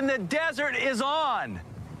 duel in the desert is on.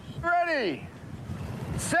 Ready,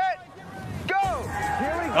 set, go.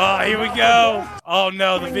 Here we go. Oh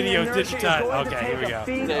no, the video didn't cut. Okay, here we go.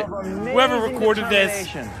 Whoever recorded this,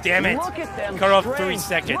 damn it, cut off 3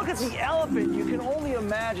 seconds. Look at the elephant. You can only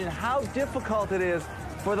imagine how difficult it is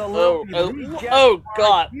for the little. Oh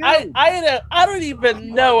God! I don't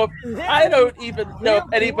even know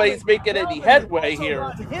if anybody's making any headway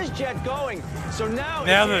here. His jet going. So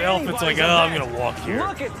now the elephant's like, oh, I'm gonna walk here.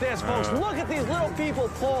 Look at this, folks. Look at these little people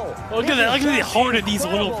pull. Look at that! Look at the heart of these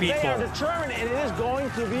little They people. are determined, and it is going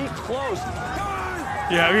to be close.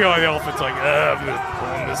 Yeah, you know the elephant's like, I'm gonna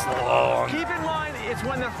pull this along. Keep in mind, it's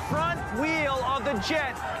when the front wheel of the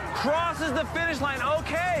jet crosses the finish line.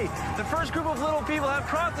 Okay, the first group of little people have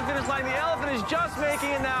crossed the finish line. The elephant is just making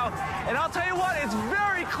it now. And I'll tell you what, it's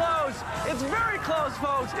very close. It's very close,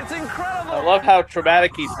 folks. It's incredible. I love how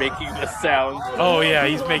dramatic he's making this sound. Oh yeah,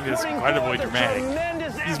 he's making this incredibly dramatic.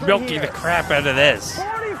 He's milking the crap out of this.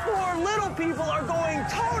 44 little people are going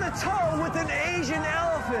toe-to-toe with an Asian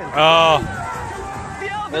elephant.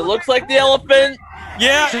 It looks like the elephant.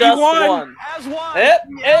 Yeah, just he won. Has won. Yep,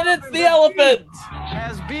 and it's the elephant.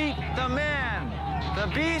 Has beat the man. The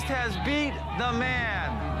beast has beat the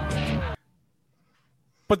man.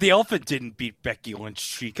 But the elephant didn't beat Becky Lynch,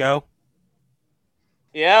 Chico.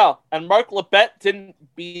 Yeah, and Mark Lebet didn't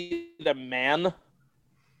beat the man.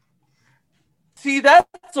 See,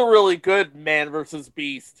 that's a really good man versus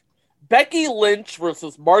beast. Becky Lynch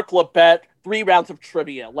versus Mark Lebet, 3 rounds of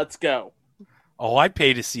trivia. Let's go. Oh, I'd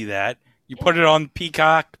pay to see that. You put it on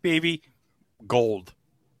Peacock, baby. Gold.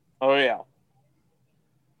 Oh, yeah.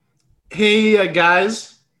 Hey,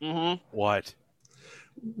 guys. What?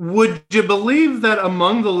 Would you believe that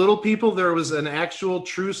among the little people there was an actual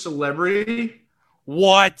true celebrity?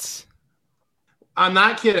 What? I'm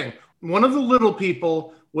not kidding. One of the little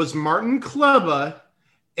people was Martin Kleba,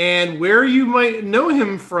 and where you might know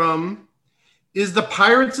him from is the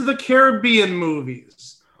Pirates of the Caribbean movies.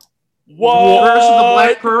 What? Curse of the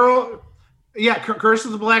Black Pearl. Yeah, Curse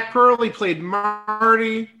of the Black Pearl. He played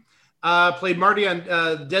Marty. Played Marty on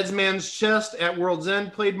Dead Man's Chest at World's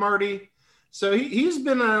End. Played Marty. So he's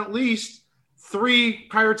been on at least 3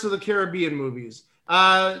 Pirates of the Caribbean movies.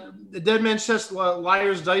 The Dead Man's Chest,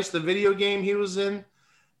 Liar's Dice, the video game he was in.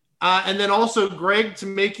 And then also, Greg, to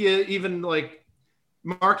make you even like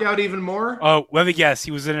mark out even more. Oh, let me guess.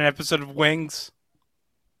 He was in an episode of Wings?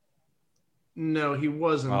 No, he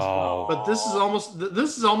wasn't. Oh. But this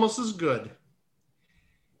is almost as good.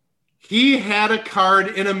 He had a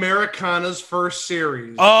card in Americana's first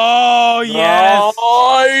series. Oh, yes.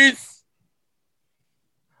 Nice.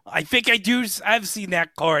 I think I've seen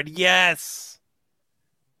that card. Yes.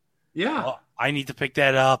 Yeah. Oh, I need to pick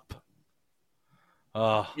that up.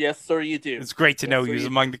 Yes, sir, you do. It's great to know sir, he was you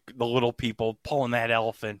among the little people pulling that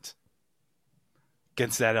elephant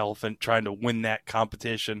against that elephant, trying to win that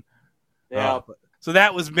competition. Yeah. So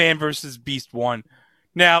that was Man vs. Beast 1.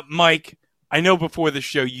 Now, Mike, I know before the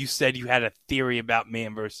show you said you had a theory about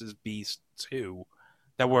Man vs. Beast 2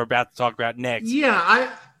 that we're about to talk about next. Yeah,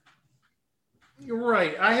 you're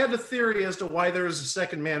right. I had a theory as to why there is a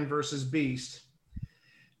second Man vs. Beast.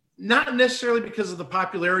 Not necessarily because of the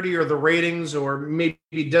popularity or the ratings or maybe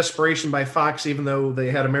desperation by Fox, even though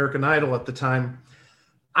they had American Idol at the time.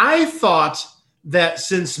 I thought that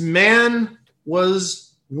since Man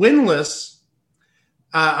was winless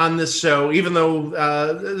on this show, even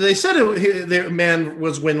though they said Man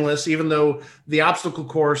was winless, even though the obstacle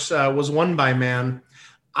course was won by Man,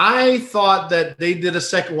 I thought that they did a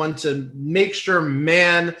second one to make sure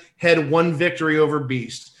Man had one victory over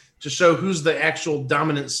Beast, to show who's the actual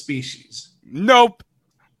dominant species. Nope.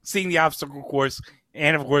 Seeing the obstacle course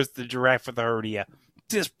and, of course, the giraffe with the hernia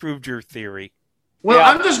disproved your theory. Well,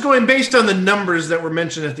 yeah. I'm just going based on the numbers that were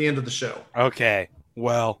mentioned at the end of the show. Okay.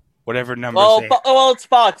 Well, whatever numbers. Well, it's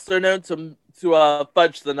Fox. They're known to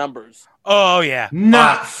fudge the numbers. Oh, yeah.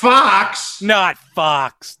 Not Fox. Not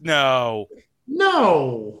Fox. No.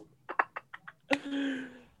 No.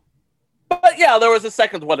 But yeah, there was a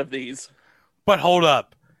second one of these. But hold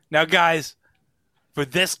up. Now, guys, for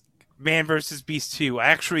this Man vs. Beast 2, I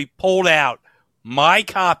actually pulled out my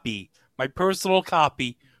copy, my personal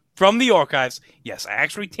copy from the archives. Yes, I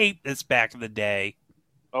actually taped this back in the day.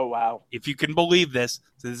 Oh, wow. If you can believe this.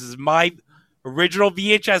 So this is my original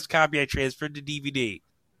VHS copy I transferred to DVD.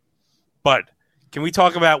 But can we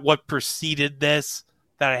talk about what preceded this?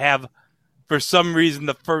 That I have, for some reason,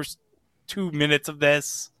 the first 2 minutes of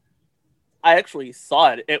this. I actually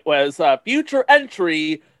saw it. It was a future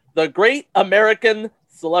entry, The Great American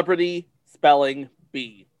Celebrity Spelling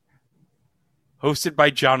Bee. Hosted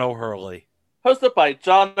by John O'Hurley. Hosted by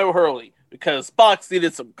John O'Hurley, because Fox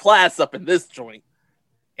needed some class up in this joint.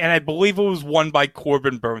 And I believe it was won by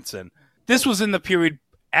Corbin Burnson. This was in the period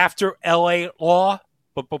after L.A. Law,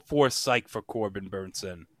 but before Psych for Corbin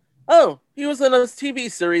Burnson. Oh, he was in a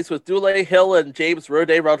TV series with Dule Hill and James Rode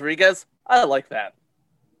Rodriguez. I like that.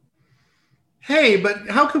 Hey, but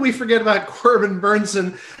how can we forget about Corbin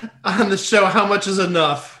Burnson on the show? How Much Is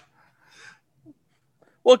Enough?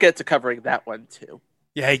 We'll get to covering that one, too.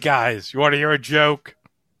 Yeah, hey, guys, you want to hear a joke?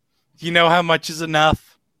 Do you know how much is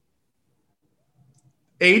enough?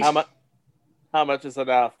 8? How much is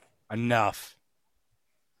enough? Enough.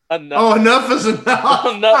 Oh, enough is enough.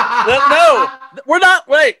 No, we're not.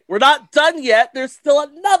 Wait, we're not done yet. There's still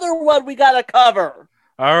another one we got to cover.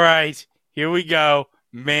 All right, here we go.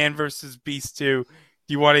 Man vs. Beast 2.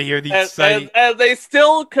 Do you want to hear the exciting... And they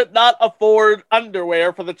still could not afford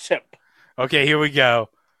underwear for the chimp. Okay, here we go.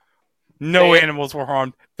 No animals were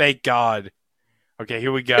harmed. Thank God. Okay,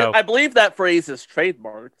 here we go. I believe that phrase is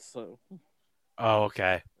trademarked, so... Oh,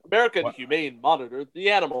 okay. American Humane monitored the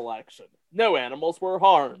animal action. No animals were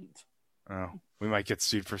harmed. Oh, we might get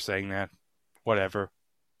sued for saying that. Whatever.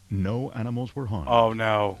 No animals were harmed. Oh,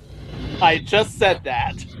 no. I just said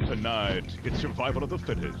that. Tonight, it's survival of the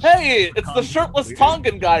fittest. Hey, it's the shirtless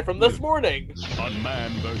Tongan guy from this morning. On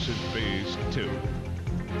Man vs. Beast 2.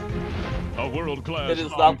 A world-class It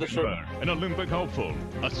is not the shirt. an Olympic hopeful,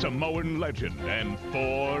 a Samoan legend, and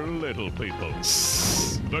 4 little people.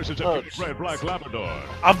 Versus a purebred black Labrador.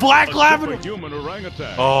 A black Labrador? A human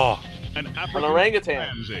orangutan. Oh. An orangutan.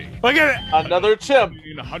 Pansy. Look at it. Another chimp.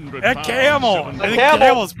 A camel. A The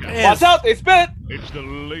camel's pissed. Watch out, they spit. It's the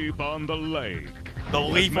leap on the lake. The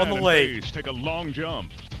leap on the lake. Take a long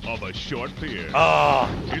jump of a short pier. Oh.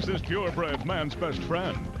 Is this purebred man's best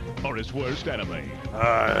friend or his worst enemy?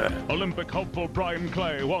 Olympic hopeful Brian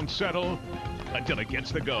Clay won't settle until he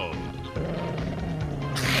gets the gold.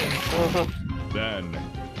 Then,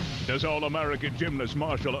 does All-American gymnast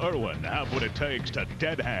Marshall Irwin have what it takes to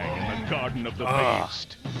dead hang in the Garden of the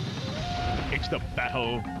Beast? It's the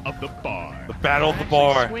Battle of the Bar. The Battle of the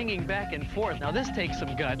Bar. Swinging back and forth. Now this takes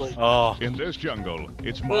some guts. Oh. In this jungle,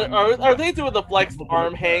 it's Are they doing the flex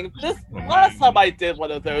arm hang? This last time I did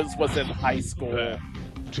one of those was in high school.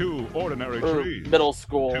 2 ordinary Or trees. middle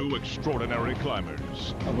school. 2 extraordinary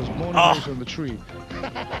climbers. I was born and raised on the tree.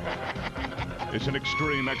 It's an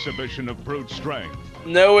extreme exhibition of brute strength.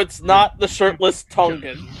 No, it's not the shirtless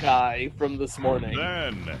Tongan guy from this morning.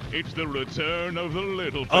 Then it's the return of the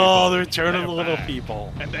little people. Oh, the return of They're the little back,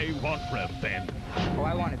 people. And they want revenge. Oh,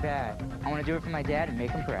 I want it bad. I want to do it for my dad and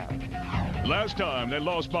make him proud. Last time they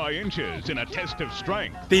lost by inches in a test of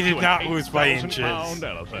strength. They did to not an lose by 8,000-pound inches.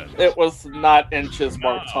 elephant. It was not inches,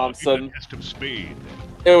 Mark Now, Thompson. it's a test of speed.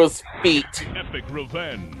 It was feet. The epic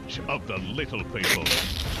revenge of the little people.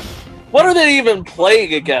 What are they even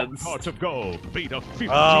playing against? Hearts of Gold beat a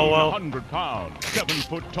 1,500-pound,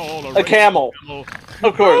 7-foot-tall A camel.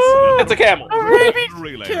 Of course, it's a camel.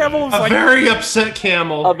 Camel's A very upset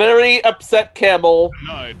camel. A very upset camel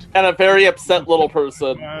Tonight, and a very upset little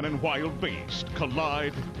person. man and wild beast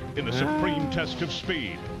collide in the supreme test of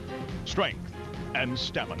speed, strength, and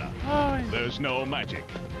stamina. There's no magic,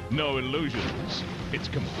 no illusions. It's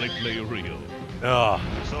completely real. Oh.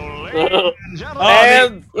 So, ladies and gentlemen,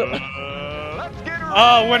 And let's get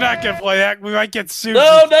Oh, we're not gonna play that. We might get sued.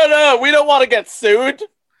 no, we don't want to get sued.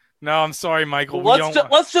 No, I'm sorry, Michael.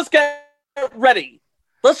 Let's just get ready.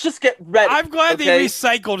 Let's just get ready. I'm glad okay? they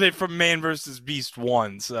recycled it from Man vs. Beast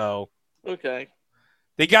 1, so Okay.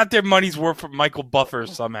 they got their money's worth from Michael Buffer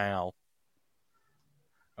somehow.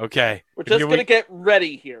 Okay. We're just Here gonna get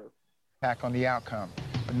ready here. Back on the outcome,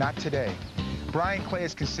 but not today. Brian Clay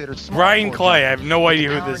is considered smart. Brian for Clay, him. I have no idea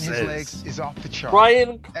The who power this in his is. legs is off the chart. Brian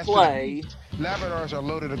As for the Clay. beast, Labradors are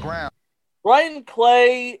low to the ground. Brian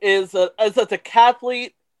Clay is a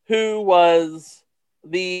decathlete who was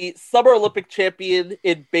the Summer Olympic champion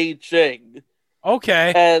in Beijing.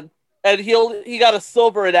 Okay. And he got a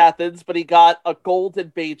silver in Athens, but he got a gold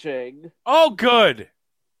in Beijing. Oh, good.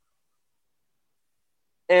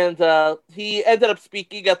 And he ended up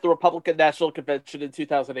speaking at the Republican National Convention in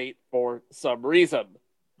 2008 for some reason.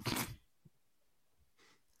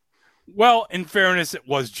 Well, in fairness, it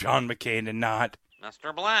was John McCain and not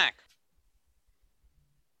Mr. Black.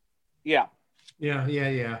 Yeah.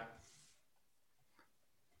 Yeah.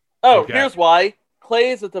 Oh, Okay. here's why. Clay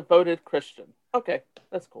is a devoted Christian. Okay,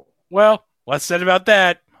 that's cool. Well, less said about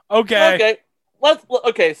that. Okay.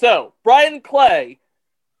 Okay, so Brian Clay,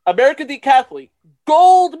 American decathlete,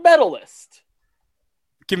 gold medalist.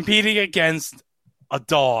 Competing against a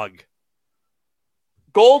dog.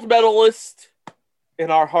 Gold medalist in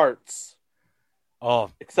our hearts. Oh,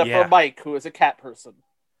 Except yeah. for Mike, who is a cat person.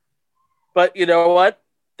 But you know what?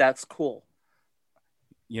 That's cool.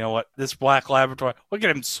 You know what? This black Labrador. Look at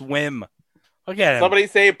him swim. Look at him. Somebody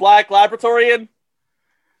say black Labradorian?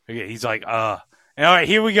 Okay, he's like, And all right,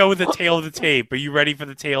 here we go with the tail of the tape. Are you ready for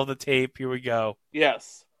the tail of the tape? Here we go.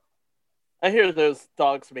 Yes. I hear those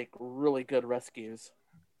dogs make really good rescues.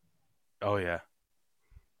 Oh, yeah.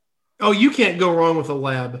 Oh, you can't go wrong with a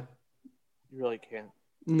lab. You really can't.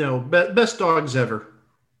 No, best dogs ever.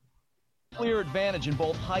 Clear advantage in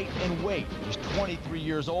both height and weight. He's 23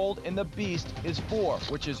 years old, and the Beast is 4,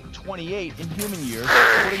 which is 28 in human years,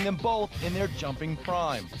 putting them both in their jumping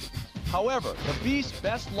prime. However, the Beast's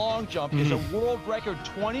best long jump is a world record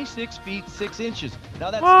 26 feet 6 inches.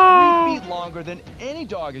 Now that's 3 feet longer than any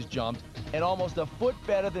dog has jumped, and almost a foot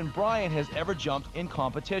better than Brian has ever jumped in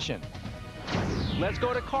competition. Let's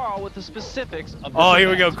go to Carl with the specifics of this Oh, here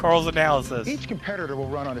we go. event. Carl's analysis. Each competitor will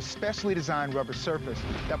run on a specially designed rubber surface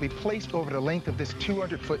that will be placed over the length of this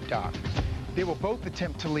 200-foot dock. They will both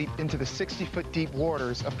attempt to leap into the 60-foot deep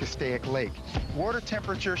waters of Castaic Lake. Water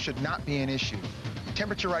temperature should not be an issue.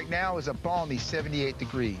 Temperature right now is a balmy 78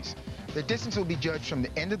 degrees. The distance will be judged from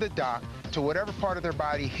the end of the dock to whatever part of their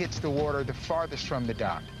body hits the water the farthest from the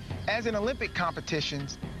dock. As in Olympic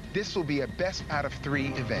competitions, this will be a best out of 3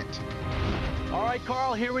 event. All right,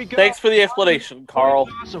 Carl, here we go. Thanks for the explanation, Carl.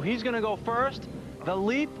 So he's going to go first. The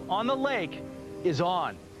leap on the lake is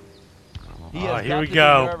on. He Oh, has here got we to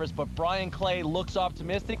go. be nervous, but Brian Clay looks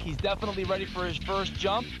optimistic. He's definitely ready for his first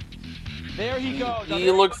jump. There he goes. Now He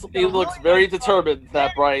there looks goes. he looks very determined,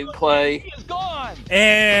 that Brian Clay. He is gone.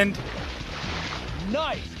 And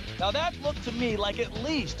Nice. Now that looked to me like at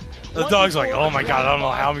least the dog's like, 24 oh my god, I don't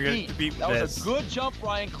know how I'm feet. going to beat That was this. a good jump,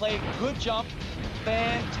 Brian Clay. Good jump.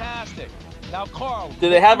 Fantastic. Now, Carl. Do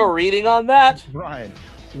they have a reading on that? Brian,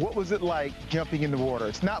 what was it like jumping in the water?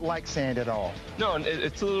 It's not like sand at all. No,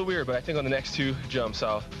 it's a little weird, but I think on the next 2 jumps,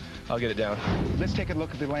 I'll get it down. Let's take a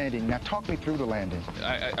look at the landing. Now talk me through the landing.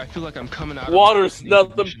 I feel like I'm coming out. Water's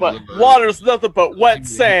nothing but wet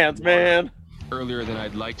sand, man. earlier than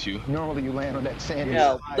I'd like to. Normally you land on that sand.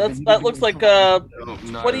 Yeah, that looks like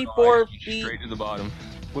 24 feet. Straight to the bottom.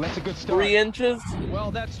 Well, that's a good start. 3 inches. Well,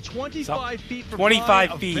 that's 25 feet from 25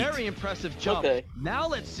 Brian, feet. A very impressive jump. Okay. Now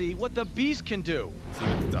let's see what the beast can do.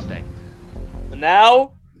 And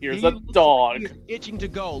now, here's a dog. He's itching to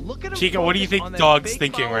go. Look at him. Chica, what do you focus think on that Dog's fake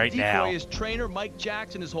thinking follow right decoy now? His trainer Mike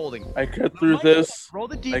Jackson is holding. I get through this.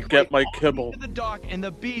 I get my kibble. To the dock, and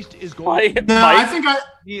the beast is going. No, I think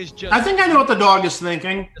I know what the dog is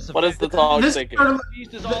thinking. What is the dog thinking?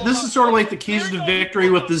 This is sort of like the keys to victory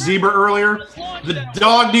with the zebra earlier. The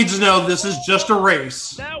dog needs to know this is just a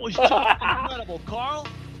race. That was just incredible, Carl.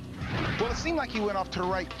 Well, it seemed like he went off to the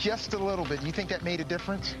right just a little bit. You think that made a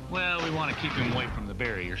difference? Well, we want to keep him away from the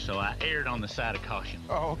barrier, so I erred on the side of caution.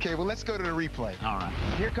 Oh, okay. Well, let's go to the replay. All right.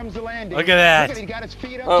 Here comes the landing. Look at that. Look at it. He got his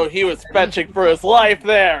feet up. Oh, he was benching for his life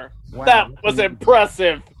there. Wow. That was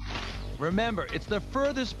impressive. Remember, it's the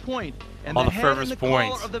furthest point, and Oh, the the head and furthest the collar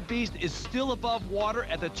point. of the beast is still above water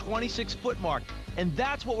at the 26-foot mark, and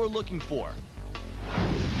that's what we're looking for.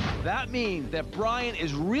 That means that Brian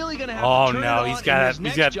is really going to have Oh to turn no, it he's on got in his to.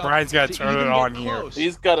 next He's got. jump Brian's got to to turn even it get on here. close.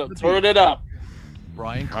 He's got to turn it up.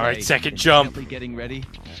 Brian All right, Clay second is jump. definitely getting ready.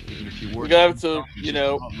 Taking a few We're words gonna have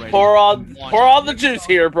to, pour on the juice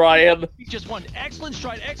here, Brian. He just won excellent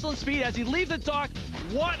stride, excellent speed as he leaves the dock.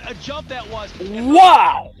 What a jump that was!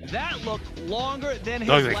 Wow! That looked longer than his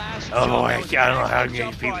Looks like, last oh jump. boy, I That was don't know an how excellent many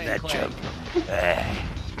jump, people Brian that Clay. jump.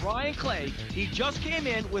 Brian Clay, he just came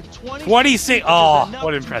in with 26. Oh,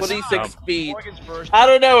 what impressive 26 jump. feet. I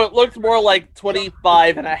don't know, it looked more like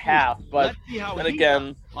 25 and a half, but then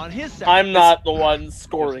again, on his I'm not the one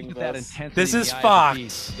scoring this. This is Fox.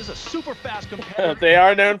 This is a super fast competitor. They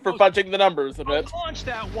are known for fudging the numbers a bit. Launch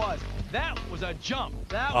that was. That was a jump.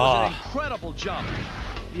 That was Oh. an incredible jump.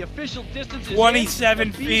 The official distance is 27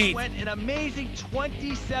 in. The beast feet. went an amazing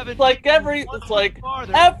 27 It's like every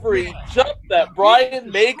jump that Brian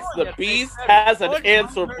makes, the beast has an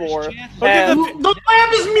answer for. And The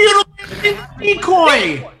lamb is mutilated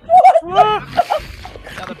decoy. well,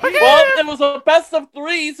 it was a best of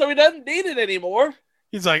 3, so he doesn't need it anymore.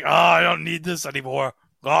 He's like, oh, I don't need this anymore.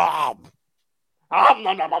 Oh.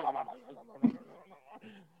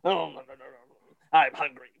 I'm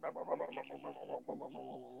hungry.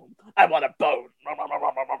 I want a bone.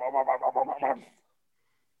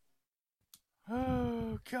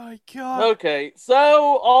 Oh, God. Okay,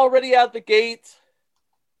 so already out the gate.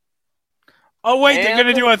 Oh, wait, they're going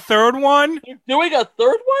to do a third one? You're doing a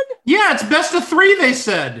third one? Yeah, it's best of 3, they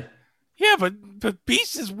said. Yeah, but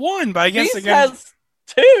Beast is 1, but I guess Beast they're going to... has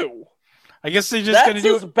 2. I guess they're just going to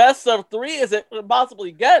do... That's as best of 3 as it could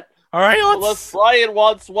possibly get. All right, Unless Brian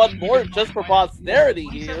wants one more just for posterity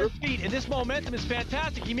here. Feet, and this momentum is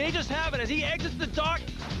fantastic. He may just have it as he exits the dock.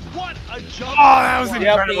 What a jump! Oh, that was Yep,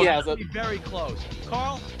 incredible. he has it. Very close.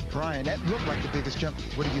 Carl? Brian, that looked like the biggest jump.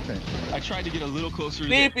 What do you think? I tried to get a little closer.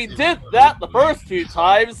 See, if he did that the first 2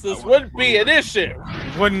 times, this wouldn't be an issue.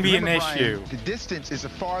 Wouldn't be an Remember, Brian, issue. the distance is the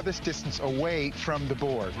farthest distance away from the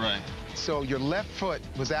board. Right. So your left foot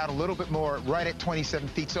was out a little bit more, right at 27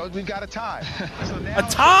 feet. So we've got a tie. So now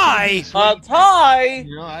A tie? A tie?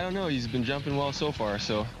 You know, I don't know. He's been jumping well so far,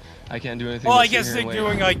 so I can't do anything. Well, but I sit guess here they're and wait.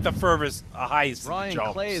 doing like the furthest, highest Brian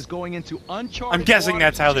jumps. Clay is going into uncharted I'm guessing waters,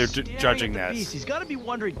 that's how they're staring judging at the this. beast. He's got to be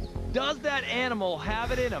wondering, does that animal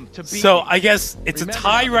have it in him to beat So me? I guess it's Remember a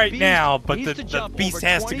tie now, the right beast now, but needs to the jump Beast over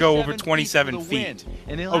has to go over 27 for the win, feet.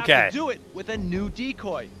 and he'll Okay. have to do it with a new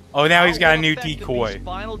decoy. Oh, now he's How got a will new affect the decoy. beast's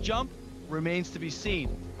final jump remains to be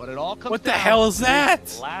seen, but it all comes What the down hell is to that?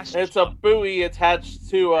 his last It's a buoy attached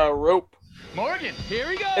to a rope. Morgan, here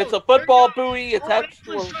he goes. It's a football buoy attached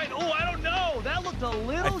to a... Oh, I don't know. That looked a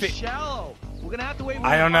little shallow. We're gonna have to wait.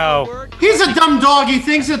 I don't know. He's a dumb dog. He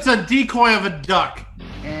thinks it's a decoy of a duck.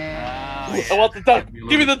 I want the duck.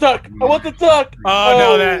 Give me the duck. I want the duck. Oh,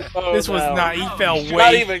 no, this was no. not. He fell way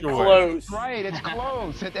Not even short. close. Right, it's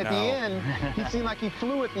close. At the No. end, he seemed like he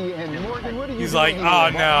flew at the end. Morgan, what are you He's doing like, here? oh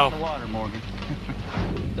no. The water, Morgan.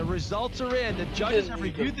 The results are in. The judges have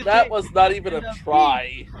reviewed the That tape, was not even and a the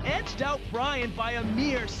try. beast edged out Brian by a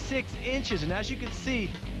mere 6 inches, and as you can see,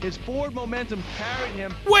 his forward momentum carried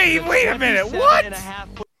him. Wait to the a minute, 27 what? and a half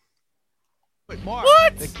foot mark.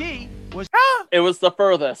 What? The key was It was the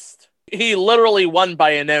furthest. He literally won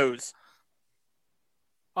by a nose.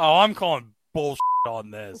 Oh, I'm calling bullshit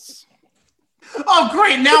on this. Oh,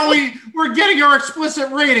 great! Now we're getting our explicit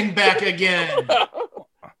rating back again.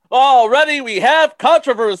 Already we have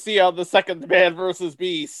controversy on the second Man versus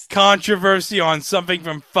Beast. Controversy on something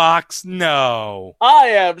from Fox? No. I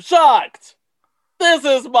am shocked. This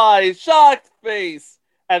is my shocked face.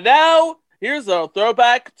 And now, here's a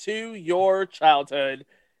throwback to your childhood.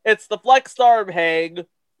 It's the Flex Arm hang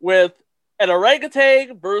with an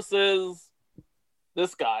orangutan versus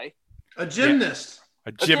this guy. A gymnast.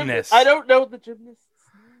 A gymnast. I don't know the gymnast.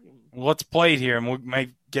 Let's play it here, and we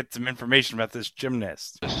might get some information about this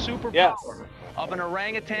gymnast. The superpower of an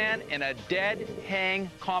orangutan in a dead hang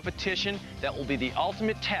competition that will be the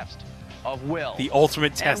ultimate test of will. The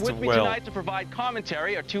ultimate test of will. And with me tonight to provide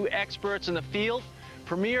commentary are two experts in the field,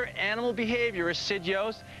 premier animal behaviorist Sid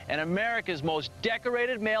Yost, and America's most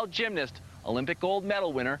decorated male gymnast, Olympic gold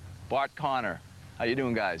medal winner Bart Connor. How you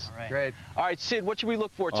doing, guys? All right. Great. All right, Sid, what should we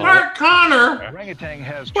look for tonight? Bart Connor! Orangutan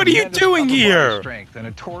has What are you doing upper here? body strength and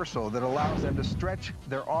a torso that allows them to stretch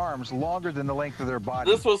their arms longer than the length of their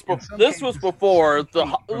body. This was before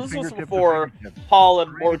Paul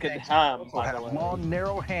and Morgan Ham. Have long,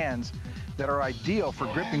 narrow hands that are ideal for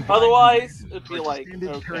gripping. Otherwise, it'd be like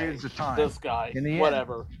periods of time. This guy, In the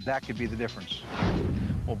whatever. End, that could be the difference.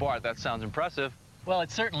 Well, Bart, that sounds impressive. Well,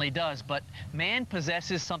 it certainly does, but man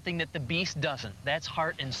possesses something that the beast doesn't. That's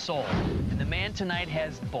heart and soul. And the man tonight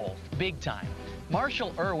has both, big time.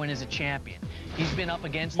 Marshall Irwin is a champion. He's been up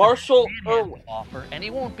against Marshall Irwin offer, and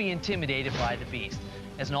he won't be intimidated by the beast.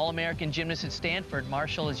 As an All-American gymnast at Stanford,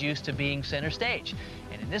 Marshall is used to being center stage.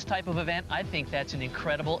 And in this type of event, I think that's an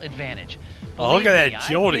incredible advantage. Oh, look at that I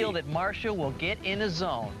agility. feel that Marshall will get in a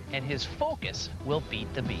zone, and his focus will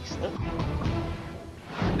beat the beast.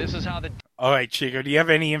 This is how the... All right, Chico, do you have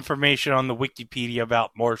any information on the Wikipedia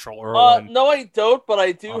about Marshall Irwin? No, I don't, but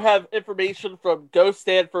I do have information from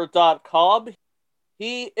GoStanford.com.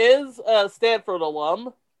 He is a Stanford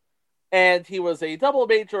alum, and he was a double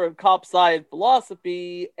major in comp sci and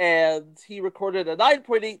philosophy, and he recorded a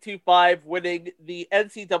 9.825, winning the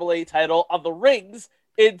NCAA title on the rings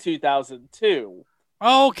in 2002.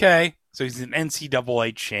 Oh, okay. So he's an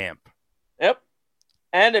NCAA champ. Yep.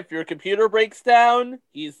 And if your computer breaks down,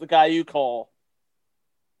 he's the guy you call.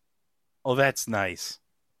 Oh, that's nice.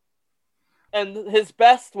 And his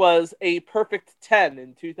best was a perfect 10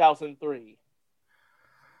 in 2003.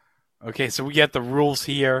 Okay, so we get the rules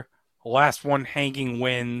here. Last one hanging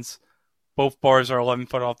wins. Both bars are 11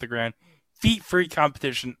 foot off the ground. Feet-free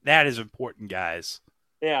competition. That is important, guys.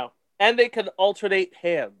 Yeah. And they can alternate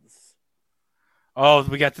hands. Oh,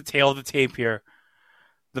 we got the tail of the tape here.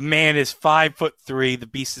 The man is 5'3". The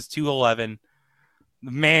beast is 211.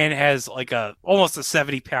 The man has like almost a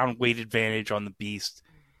 70-pound weight advantage on the beast.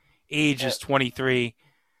 Age is 23.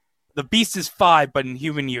 The beast is 5, but in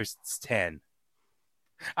human years it's 10.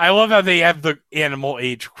 I love how they have the animal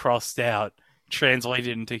age crossed out,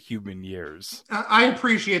 translated into human years. I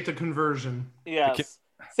appreciate the conversion. Yes.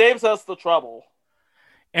 Saves us the trouble.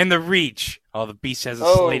 And the reach. Oh, the beast has a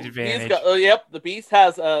slight advantage. Yep, the beast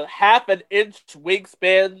has a half an inch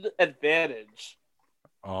wingspan advantage.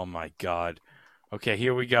 Oh my god. Okay,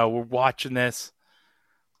 here we go. We're watching this.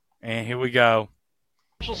 And here we go.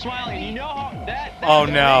 Smiling, you know how that oh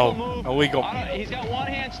no. Illegal. He's got one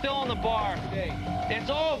hand still on the bar. It's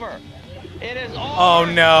over. It is over. Oh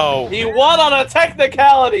no. He won on a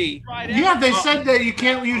technicality. Yeah, they said that you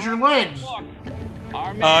can't use your legs.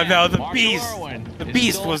 Oh no, the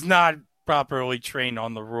beast was not properly trained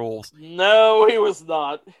on the rules. No, he was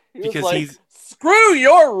not. Because was like, he's screw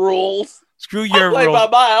your rules. Screw your rules. I play by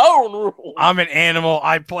my own rules. I'm an animal.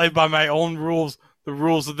 I play by my own rules. The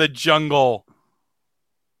rules of the jungle.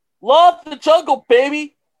 Love the jungle,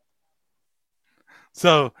 baby.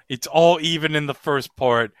 So it's all even in the first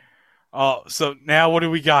part. So now what do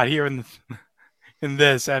we got here in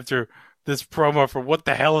this after this promo for what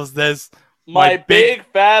the hell is this? My big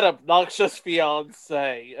fat obnoxious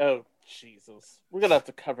fiance. Oh Jesus, we're gonna have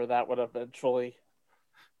to cover that one eventually.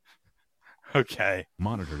 Okay.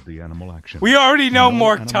 Monitor the animal action. We already know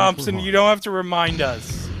Mark Thompson. You don't have to remind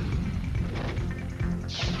us.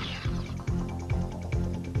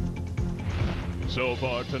 So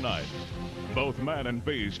far tonight, both man and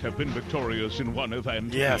beast have been victorious in one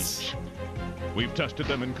event. Yes. Each. We've tested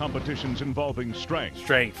them in competitions involving strength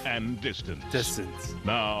and distance.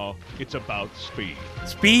 Now, it's about speed.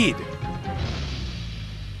 Speed.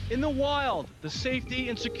 In the wild, the safety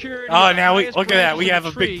and security. Oh, now look at that. We have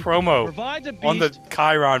a big promo on the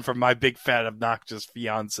Chiron from My Big Fat Obnoxious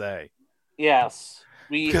Fiance. Yes,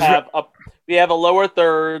 we have a lower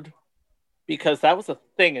third because that was a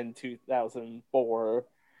thing in 2004.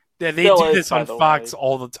 Yeah, they do this on Fox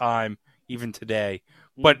all the time, even today.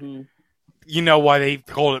 But you know why they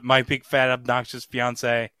called it My Big Fat Obnoxious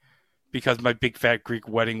Fiance? Because My Big Fat Greek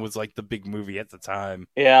Wedding was like the big movie at the time.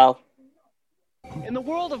 Yeah. In the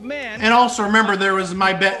world of man, and also remember there was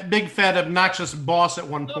My Big Fat Obnoxious Boss at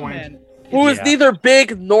one point. Who is neither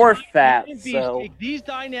big nor fat, so. Take these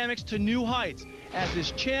dynamics to new heights as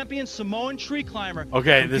this champion Samoan tree climber.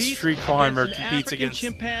 Okay, this tree climber competes against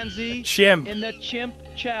chimpanzee chimp in the Chimp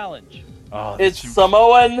Challenge. Oh, it's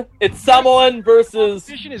Samoan. It's Samoan versus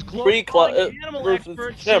tree versus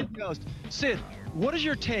chimp. Sid, what is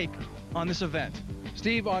your take on this event?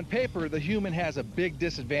 Steve, on paper, the human has a big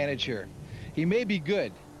disadvantage here. He may be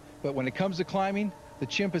good, but when it comes to climbing, the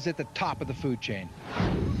chimp is at the top of the food chain.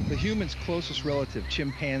 The human's closest relative,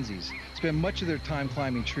 chimpanzees, spend much of their time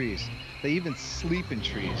climbing trees. They even sleep in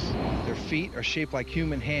trees. Their feet are shaped like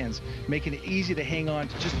human hands, making it easy to hang on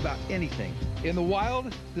to just about anything. In the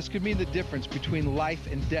wild, this could mean the difference between life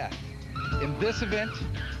and death. In this event,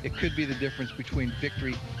 it could be the difference between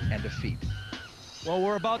victory and defeat. Well,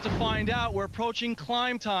 we're about to find out. We're approaching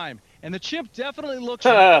climb time. And the chimp definitely looks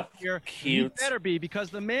here. He better be, because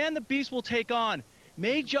the man the beast will take on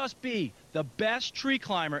may just be the best tree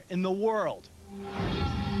climber in the world.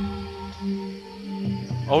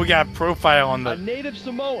 Oh, we got a profile on the a native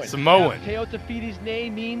Samoan. Teo Tafiti's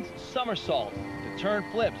name means somersault. The turn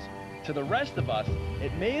flips. To the rest of us,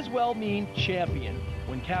 it may as well mean champion.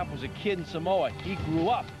 When Cap was a kid in Samoa, he grew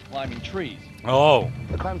up climbing trees. Oh.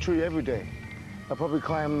 I climb tree every day. I probably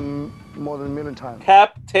climb more than 1 million times.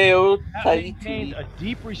 Cap Teo maintains a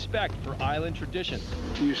deep respect for island traditions.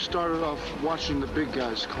 You started off watching the big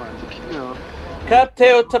guys climb, you know. Cap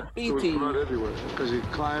Teo It was Tapiti. blood everywhere because he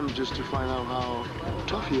climbed just to find out how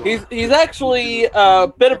tough he was. He's actually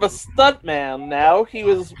a bit of a stuntman now.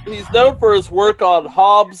 He's known for his work on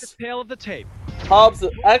Hobbs. Tail of the tape. Hobbs,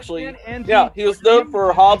 actually, yeah, he was known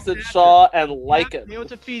for Hobbs and Shaw and Lycan. Teo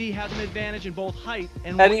Tafiti has an advantage in both height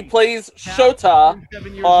and And he plays Shota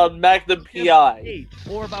on Magnum PI.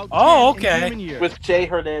 Or about Oh, 10 in okay. human years. With Jay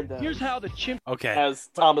Hernandez. Here's how the chimp Okay. as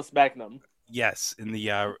Thomas Magnum. Yes, in the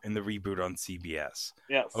reboot on CBS.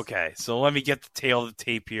 Yes. Okay, so let me get the tail of the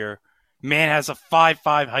tape here. Man has a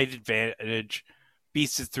 5'5" height advantage.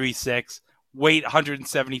 Beast is 3'6", weight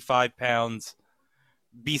 175 pounds.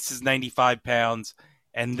 Beast is 95 pounds,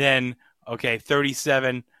 and then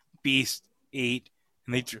 37. Beast 8,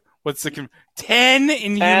 and they what's the 10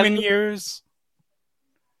 in human years?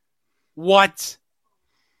 What?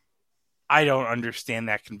 I don't understand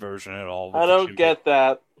that conversion at all. I don't get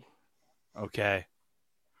that. Okay,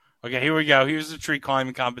 here we go. Here's the tree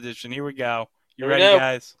climbing competition. Here we go. You Here we ready, go.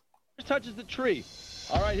 guys? touches the tree.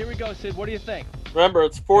 All right, here we go, Sid. What do you think? Remember,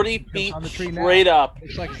 it's 40 feet on the tree now. straight up.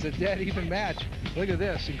 Looks like it's a dead even match. Look at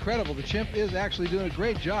this. Incredible. The chimp is actually doing a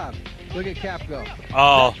great job. Look at Cap go.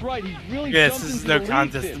 Oh, That's right. He's really yes, jumped this is into no the lead,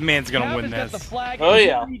 contest. Sid. The man's gonna Cap win has got this. the flag, Oh, and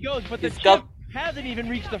yeah. here he goes, but the He's chimp got- hasn't even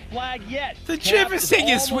reached the flag yet. The Cap chimp is taking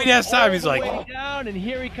his almost sweet-ass time. all He's the like- way down, and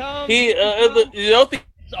here he comes. You know what the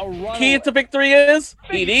A runaway. key to victory is?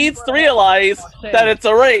 He needs to realize that it's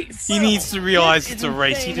a race. He needs to realize it's a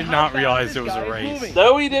race. He did not realize it was a race.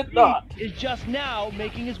 No, he did not. Is just now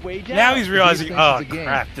making his way down. Now he's realizing, Beast oh thinks it's a game,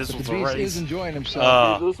 crap, this but was the a Beast race. is enjoying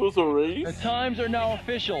himself. This was a race? The times are now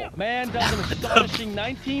official. Man does an astonishing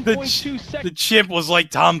 19.2 The seconds. chimp was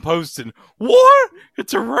like Tom Poston. What?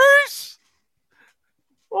 It's a race?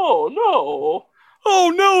 Oh, no. Oh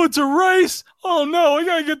no, it's a race. Oh no, I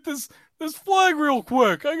gotta get this flag real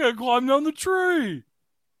quick. I gotta climb down the tree.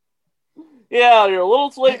 Yeah, you're a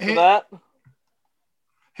little late for that.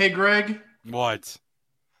 Hey, Greg. What?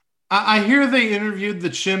 I hear they interviewed the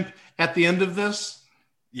chimp at the end of this,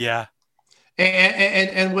 Yeah.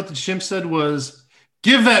 and what the chimp said was,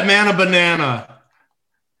 "Give that man a banana."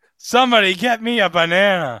 Somebody get me a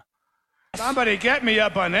banana. Somebody get me a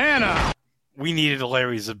banana. We needed a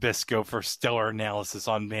Larry Zabisco for stellar analysis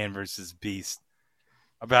on Man vs. Beast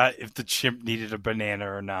about if the chimp needed a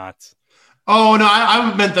banana or not. Oh no,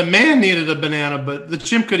 I meant the man needed a banana, but the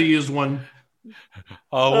chimp could have used one.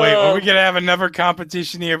 Oh wait, are we gonna have another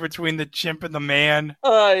competition here between the chimp and the man?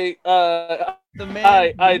 I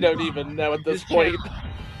don't even know at this point.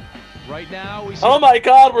 Right now, we see Oh my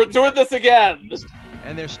god, we're doing this again.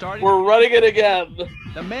 and they're starting. We're running it again.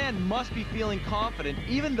 The man must be feeling confident,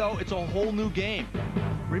 even though it's a whole new game.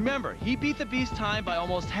 Remember, he beat the Beast time by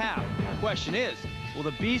almost half. The question is, will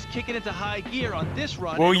the Beast kick it into high gear on this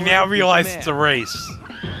run? Well, in we order now to beat the realize man? it's a race.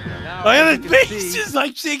 Now, Look as at you the can Beast see- just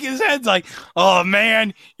like shaking his head like, oh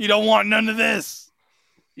man, you don't want none of this.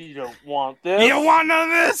 You don't want this. You don't want none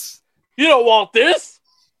of this. You don't want this?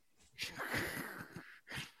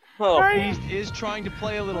 Oh. Beast is trying to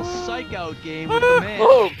play a little psych-out game with the man.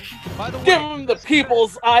 Oh. By the way, Give him the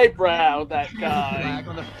people's eyebrow, that guy. flag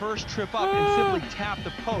on the first trip up and simply tap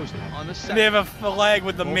the post on the second. They have a flag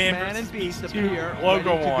with the Both Man man vs. and Beast Beast appear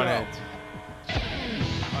logo ready to on go. it.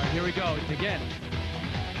 All right, here we go again.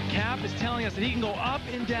 Cap is telling us that he can go up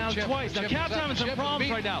and down twice. Now, Cap's having some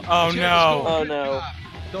problems right now. Oh, no. Oh, no.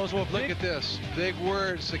 Those were Look at this. Big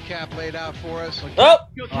words the Cap laid out for us. Oh!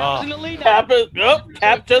 Cap's in the lead now.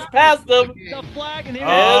 Cap just passed him. The flag and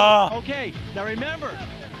okay, now remember,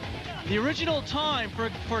 the original time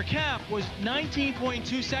for Cap was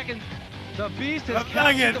 19.2 seconds. The Beast has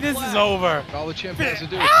captured the This flag. is over. All the Chimp has to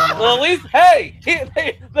do is come on. Well, at least, hey,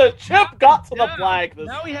 the Chimp got to the flag.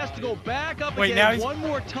 Now he has to go back up Wait, now again he's- one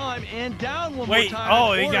more time and down one Wait, more time.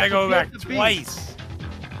 oh, in he order gotta to go beat back the Beast. twice.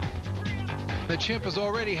 The Chimp is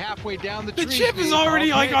already halfway down the The tree. Chimp is Steve.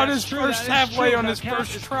 already Okay, on that's his true, first that is halfway true. on Now, his Cap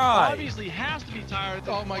first is try. Obviously has to be tired at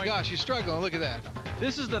this Oh my point. gosh, he's struggling. Look at that.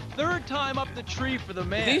 This is the third time up the tree for the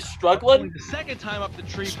man. Is he struggling? Only the second time up the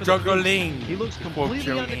tree for Struggling. the Beast. He looks Quote completely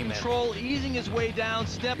Joe under Namath. control, easing his way down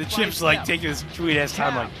step The by Chimp's step. like taking his sweet ass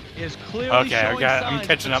time. Like, is clearly okay, showing I'm signs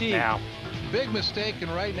catching of up fatigue. now. Big mistake, and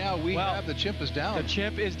right now we have the Chimp is down. The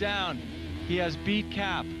Chimp is down. He has beat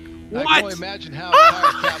Cap. I can only imagine how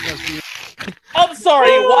tired Cap must be. I'm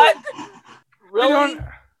sorry, what? Really?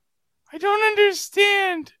 I don't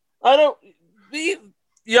understand. I don't.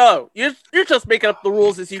 Yo, you're just making up the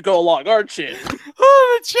rules as you go along, aren't you?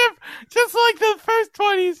 Oh, the Chimp, just like the first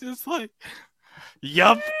 20, he's just like,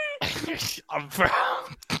 yup. I'm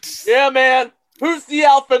proud. Yeah, man. Who's the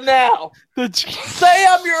alpha now? Say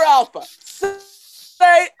I'm your alpha.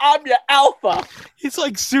 Say I'm your alpha. He's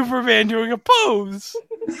like Superman doing a pose.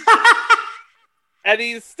 And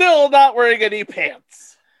he's still not wearing any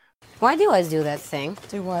pants. Why do you guys do that thing?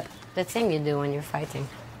 Do what? That thing you do when you're fighting.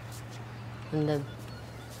 And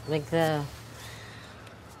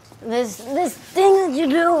this thing that you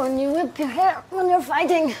do when you whip your hair when you're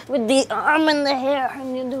fighting with the arm and the hair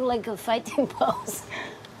and you do like a fighting pose.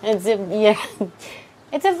 It's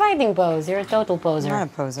a fighting pose. You're a total poser. I'm not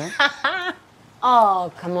a poser.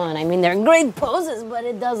 Oh, come on. I mean, they're great poses, but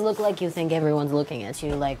it does look like you think everyone's looking at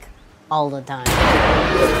you like all the time.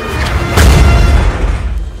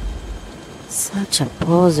 Such a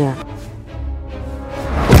poser.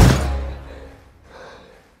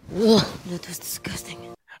 Ugh, that was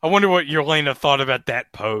disgusting. I wonder what Yelena thought about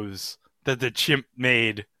that pose that the Chimp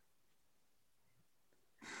made.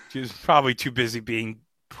 She was probably too busy being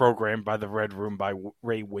programmed by the Red Room by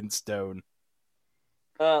Ray Winstone.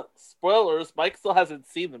 Spoilers, Mike still hasn't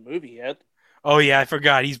seen the movie yet. Oh yeah, I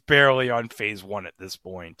forgot. He's barely on phase 1 at this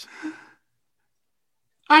point.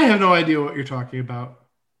 I have no idea what you're talking about.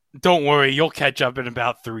 Don't worry, you'll catch up in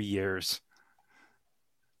about 3 years.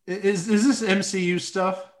 Is this MCU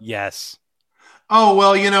stuff? Yes. Oh,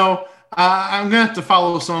 well, I'm going to have to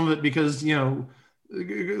follow some of it because, the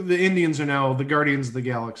Indians are now the Guardians of the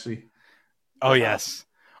Galaxy. Oh, yes.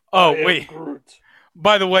 Oh, wait.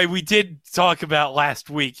 By the way, we did talk about last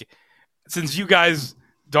week, since you guys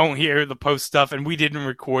don't hear the post stuff and we didn't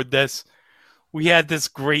record this, we had this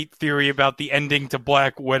great theory about the ending to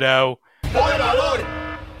Black Widow.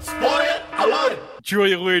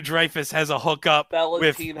 Julia Louis-Dreyfus has a hookup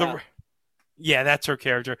with the... Yeah, that's her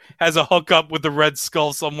character. Has a hookup with the Red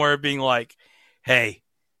Skull somewhere being like, hey,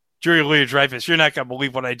 Julia Louis-Dreyfus, you're not going to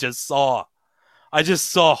believe what I just saw. I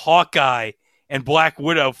just saw Hawkeye and Black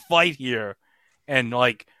Widow fight here. And,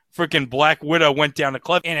 freaking Black Widow went down a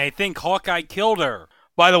cliff, and I think Hawkeye killed her.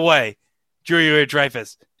 By the way, Julia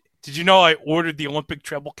Louis-Dreyfus, did you know I ordered the Olympic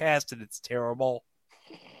treble cast and it's terrible?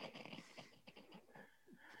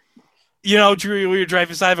 Julia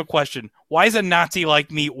Louis-Dreyfus, I have a question. Why is a Nazi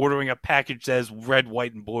like me ordering a package that has red,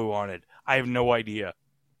 white, and blue on it? I have no idea.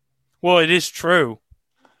 Well, it is true.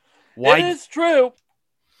 Why? It is true.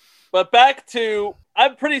 But back to,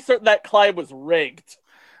 I'm pretty certain that Clyde was rigged.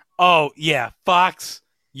 Oh, yeah, Fox,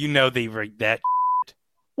 they rigged that shit.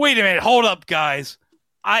 Wait a minute, hold up, guys.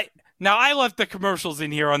 I left the commercials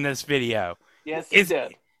in here on this video. Yes, you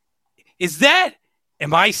did.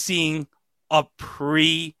 Am I seeing a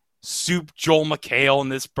pre-Soup Joel McHale in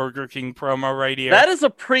this Burger King promo right here? That is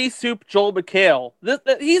a pre-Soup Joel McHale.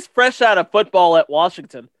 He's fresh out of football at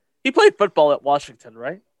Washington. He played football at Washington,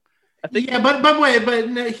 right? I think. Yeah,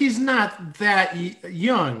 but he's not that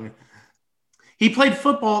young. He played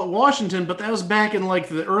football at Washington, but that was back in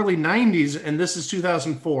the early 90s, and this is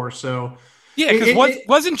 2004, so... Yeah, because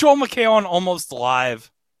wasn't Joel McHale on Almost Live?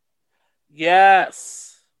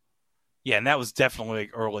 Yes. Yeah, and that was definitely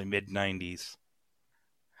early, mid-90s.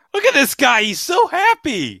 Look at this guy, he's so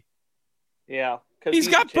happy! Yeah. He's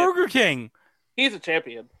got Burger King! He's a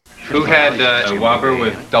champion. Who had a Whopper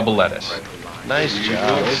with double lettuce? Nice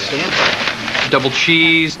job. Double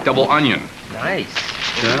cheese, double onion. Nice.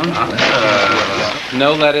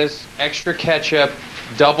 No lettuce, extra ketchup,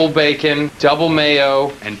 double bacon, double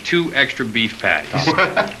mayo, and 2 extra beef patties.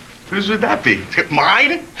 Whose would that be?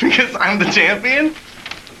 Mine? Because I'm the champion?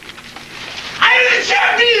 I am the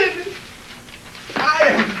champion! I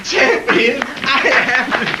am the champion! I am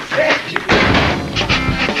the champion!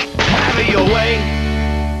 Have it your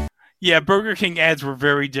way. Yeah, Burger King ads were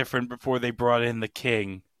very different before they brought in the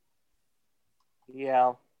king.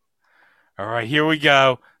 Yeah. All right, here we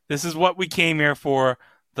go. This is what we came here for.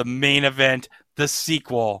 The main event, the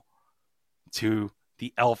sequel to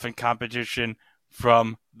the elephant competition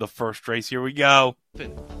from the first race. Here we go.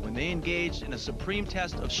 When they engaged in a supreme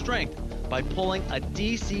test of strength by pulling a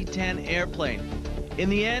DC-10 airplane. In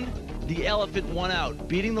the end, the elephant won out,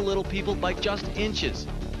 beating the little people by just inches.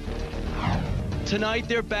 Tonight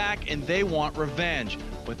they're back and they want revenge.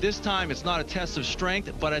 But this time it's not a test of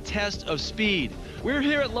strength, but a test of speed. We're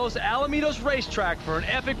here at Los Alamitos Racetrack for an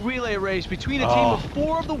epic relay race between a team of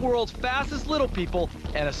 4 of the world's fastest little people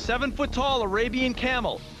and a 7-foot-tall Arabian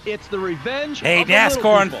camel. It's the revenge Hey, of the NASCAR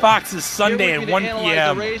little on people. Fox is Sunday Here at with me 1 to analyze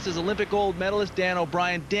p.m. The race is Olympic gold medalist Dan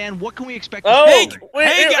O'Brien. Dan, what can we expect? Oh, Hey,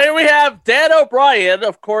 here we have Dan O'Brien.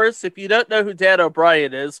 Of course, if you don't know who Dan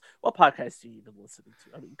O'Brien is, what podcast are you even listening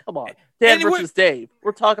to? I mean, come on. Dan versus Dave.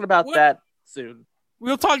 We're talking about that soon.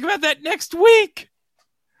 We'll talk about that next week.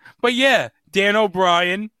 But yeah, Dan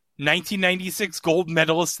O'Brien, 1996 gold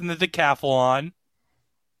medalist in the decathlon.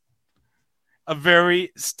 A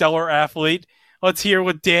very stellar athlete. Let's hear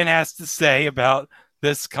what Dan has to say about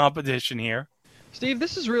this competition here. Steve,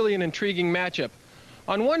 this is really an intriguing matchup.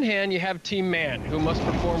 On one hand, you have Team Man, who must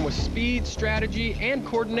perform with speed, strategy, and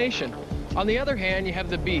coordination. On the other hand, you have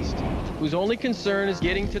the Beast, whose only concern is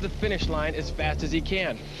getting to the finish line as fast as he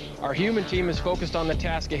can. Our human team is focused on the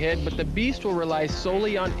task ahead, but the Beast will rely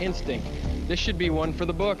solely on instinct. This should be one for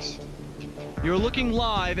the books. You're looking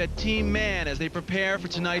live at Team Man as they prepare for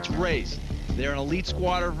tonight's race. They're an elite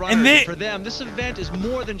squad of runners, and for them, this event is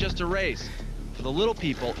more than just a race. For the little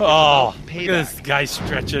people, it's Oh, about look payback. at this guy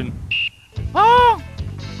stretching. Oh!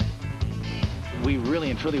 We really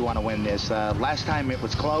and truly want to win this. Last time it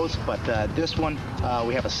was close, but this one,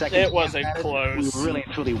 we have a second. It chance wasn't at it. close. We really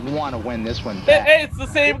and truly want to win this one. Hey, it's the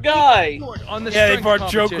same guy. On the Yeah, they strength brought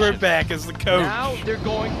Joe competition. Grib back as the coach. Now they're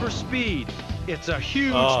going for speed. It's a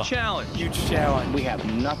huge challenge. Huge challenge. We have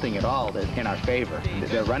nothing at all in our favor.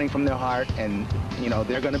 They're running from their heart, and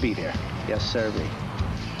they're going to be there. Yes, sir.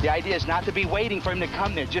 The idea is not to be waiting for him to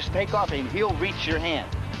come there. Just take off and he'll reach your hand.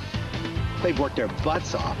 They've worked their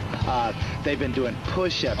butts off. They've been doing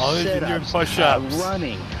push-ups, Oh, they've been doing sit-ups, push-ups.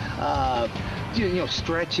 running,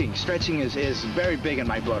 stretching. Stretching is very big in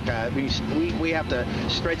my book. We have to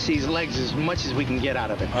stretch these legs as much as we can get out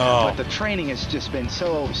of it. Oh. But the training has just been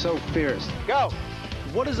so fierce. Go!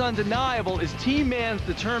 What is undeniable is Team Man's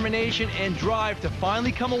determination and drive to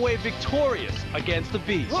finally come away victorious against the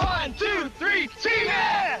Beast. 1, 2, 3, Team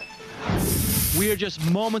Man! We are just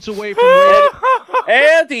moments away from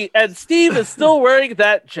And Steve is still wearing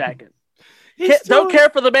that jacket. Don't care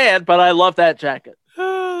for the man, but I love that jacket.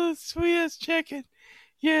 Oh, sweetest jacket.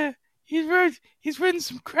 Yeah, he's written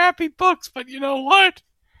some crappy books, but you know what?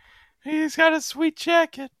 He's got a sweet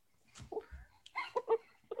jacket.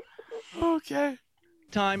 Okay.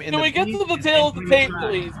 time in Can the we get to the Beast tail of the tape,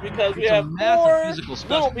 please? Because we have 4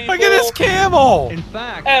 little people. Look at this camel! In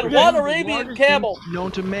fact, And they're one the Arabian largest camel. beast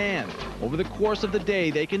known to man. Over the course of the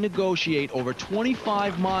day, they can negotiate over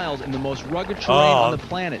 25 miles in the most rugged terrain on the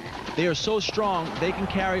planet. They are so strong, they can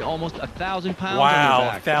carry almost 1,000 pounds Wow, on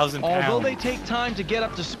their back. 1,000 Although pounds. they take time to get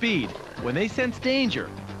up to speed, when they sense danger,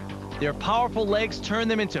 their powerful legs turn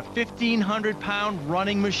them into 1,500-pound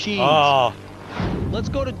running machines. Oh. Let's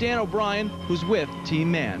go to Dan O'Brien, who's with Team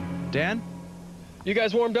Man. Dan? You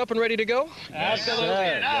guys warmed up and ready to go? Absolutely.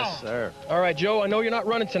 Yes, sir. All right, Joe, I know you're not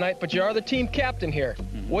running tonight, but you are the team captain here.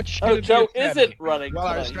 What's Oh, going to Joe be your isn't running. Well,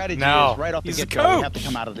 our tonight. strategy No, is right off the he's the get-go. We have coach. to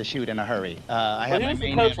come out of the chute in a hurry. I Well, have he my was the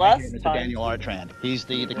main coach man right last here, Mr. time. Daniel Artrand. He's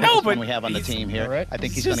the No, quickest but one we have on the he's- team here. all right. I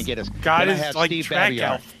think he's He's going to get us. got Then I his, have like, Steve track Babiar.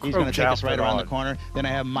 out He's going to coach take us right outfit around the on. corner. Then I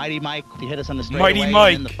have Mighty Mike. He hit us on the straightaway. Mighty And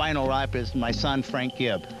Mike. then the final lap is my son, Frank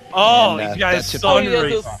Gibb. Oh, And, he's got his that should Oh, son he has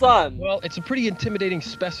race. his son. Well, it's a pretty intimidating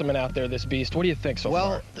specimen out there, this beast. What do you think so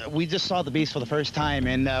far? Well, we just saw the beast for the first time,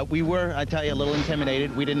 and we were, I tell you, a little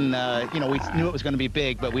intimidated. We didn't, we knew it was going to be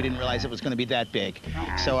big, but we didn't realize it was going to be that big.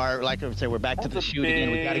 So, like I say, we're back to the That's a chute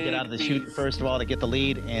again. We got to get out of the big chute first of all to get the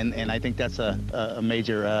lead, and I think that's a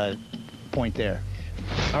major point there.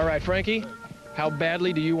 All right, Frankie, how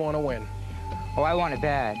badly do you want to win? Oh, I want it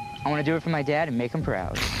bad. I want to do it for my dad and make him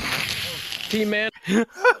proud. Team Man,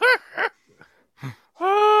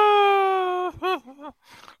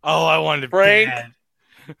 Oh, I wanted Frank.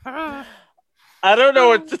 bad. I don't know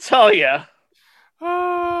what to tell you.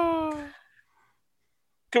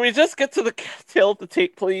 Can we just get to the tail of the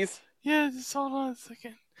tape, please? Yeah, just hold on a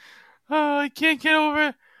second. Oh, I can't get over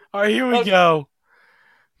it. All right, here we go.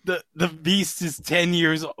 The Beast is 10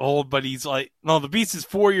 years old, but he's like... No, the Beast is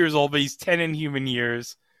 4 years old, but he's 10 in human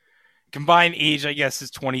years. Combined age, I guess,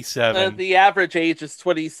 is 27. The average age is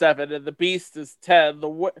 27, and the Beast is 10.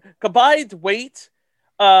 The combined weight,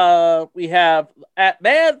 we have at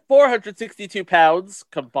man 462 pounds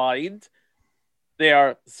combined. They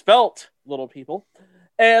are svelte little people.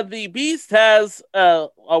 And the Beast has a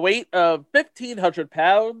weight of 1,500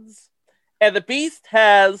 pounds. And the Beast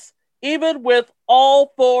has, even with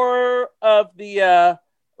all four of the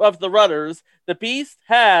runners, the Beast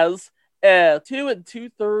has a 2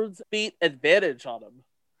 2/3 feet advantage on him.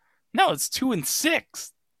 No, it's 2 and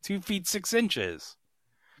 6. 2 feet 6 inches.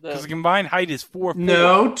 Because the combined height is 4 feet.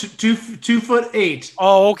 No, 2'8".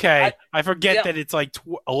 Oh, okay. I forget that it's like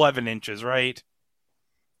 11 inches, right?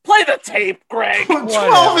 Play the tape, Greg.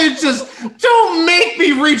 12 inches. Don't make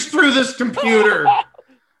me reach through this computer.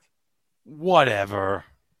 Whatever.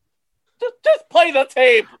 Just play the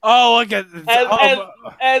tape. Oh, look at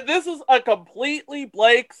and this is a completely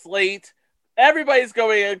blank slate. Everybody's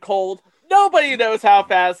going in cold. Nobody knows how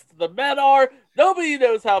fast the men are. Nobody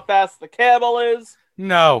knows how fast the camel is.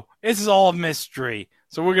 No, this is all a mystery.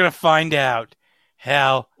 So we're going to find out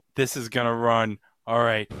how this is going to run. All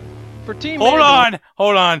right. For Team Hold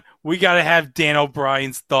on. We got to have Dan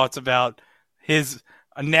O'Brien's thoughts about his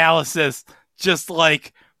analysis, just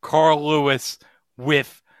like Carl Lewis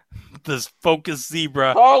with the Focus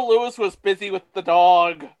Zebra. Carl Lewis was busy with the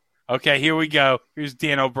dog. Okay, here we go. Here's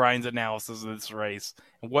Dan O'Brien's analysis of this race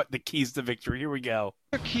and what the keys to victory. Here we go.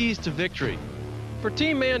 Keys to victory. For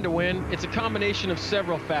Team Man to win, it's a combination of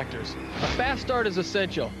several factors. A fast start is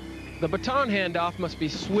essential. The baton handoff must be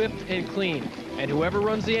swift and clean, and whoever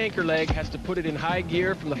runs the anchor leg has to put it in high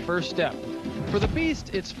gear from the first step. For the Beast,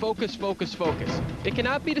 it's focus, focus, focus. It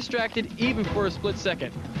cannot be distracted even for a split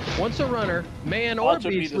second. Once a runner, man or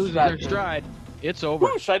beast, loses their stride, it's over.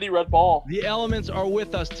 Ooh, shiny red ball. The elements are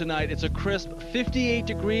with us tonight. It's a crisp 58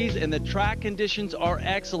 degrees, and the track conditions are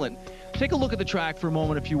excellent. Take a look at the track for a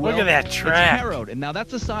moment, if you will. Look at that track. It's harrowed, and now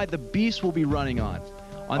that's the side the Beast will be running on.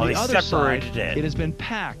 On the they other side, separated it has been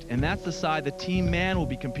packed, and that's the side the Team Man will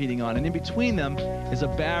be competing on. And in between them is a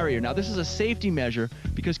barrier. Now, this is a safety measure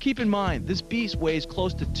because keep in mind, this beast weighs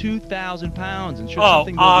close to 2,000 pounds. And should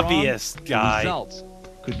something go obvious, wrong, guy. the results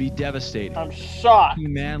could be devastating. I'm shocked.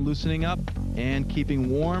 Team Man loosening up and keeping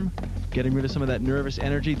warm, getting rid of some of that nervous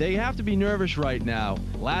energy. They have to be nervous right now.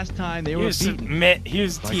 Last time they were beaten.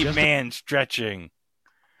 Here's Team Man stretching.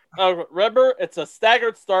 Remember, it's a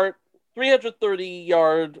staggered start.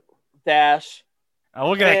 330-yard dash. Oh,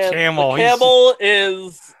 look at that camel. The camel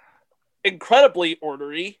is incredibly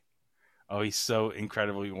ornery. Oh, he's so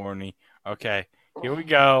incredibly ornery. Okay, here we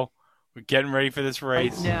go. We're getting ready for this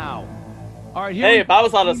race. Right now. All right, hey, if I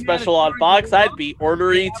was on a special on Fox, I'd be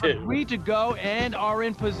ornery too. Free to go and are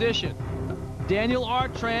in position. Daniel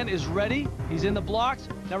Artran is ready. He's in the blocks.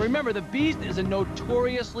 Now remember, the Beast is a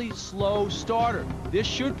notoriously slow starter. This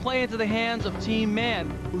should play into the hands of Team Man,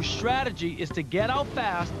 whose strategy is to get out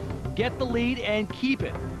fast, get the lead, and keep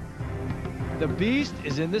it. The Beast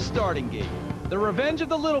is in the starting gate. The revenge of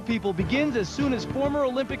the little people begins as soon as former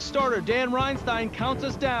Olympic starter Dan Reinstein counts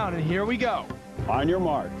us down, and here we go. On your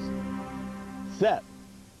marks. Set.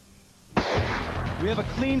 We have a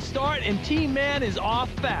clean start, and Team Man is off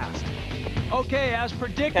fast. Okay, as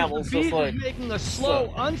predicted, the Beast is making a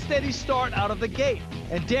slow, unsteady start out of the gate.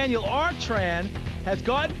 And Daniel Artran has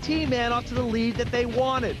gotten Team Man off to the lead that they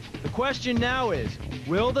wanted. The question now is,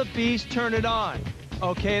 will the Beast turn it on?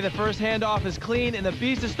 Okay, the first handoff is clean, and the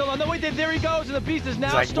Beast is still on. No, wait, there he goes, and the Beast is now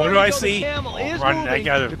starting to go. The camel is moving.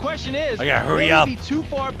 The question is, will he be too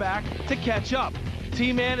far back to catch up?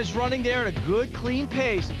 Team Man is running there at a good, clean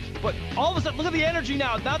pace, but all of a sudden, look at the energy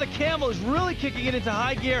now. Now the camel is really kicking it into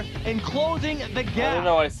high gear and closing the gap. I don't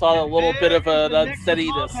know, I saw a little bit of an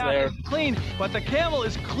unsteadiness there. Clean, but the camel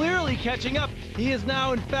is clearly catching up. He is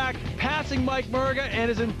now, in fact, passing Mike Murga and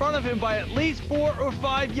is in front of him by at least 4 or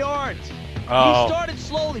 5 yards. Oh. He started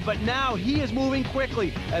slowly, but now he is moving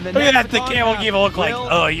quickly. And the look at that, the camel gave a look like,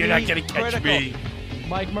 oh, you're not going to catch me.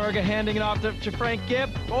 Mike Murga handing it off to Frank Gibb.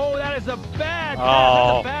 Oh, that is a bad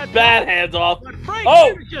pass. That's a bad handoff.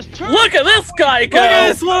 Oh, look at this guy go. Look at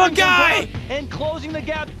this little guy. And closing the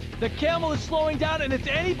gap. The camel is slowing down, and it's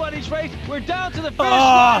anybody's race. We're down to the finish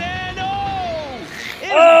line,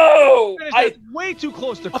 and it's way too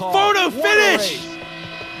close to call. A photo finish.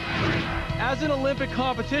 As an Olympic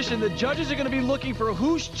competition, the judges are going to be looking for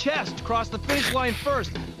whose chest crossed the finish line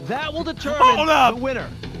first. That will determine the winner.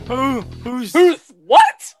 Who's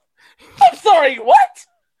what? I'm sorry, what?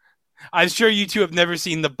 I'm sure you two have never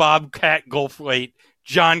seen the Bobcat Goldthwait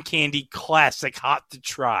John Candy classic Hot to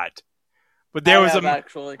Trot. But there was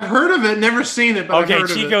actually. I've heard of it, never seen it, but okay, I've heard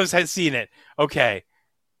Chico's has seen it. Okay.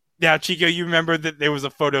 Now, Chico, you remember that there was a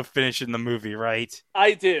photo finish in the movie, right?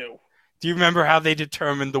 I do. Do you remember how they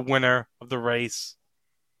determined the winner of the race?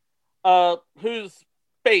 Whose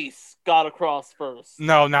face got across first?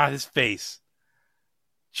 No, not his face.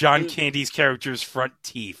 John Candy's character's front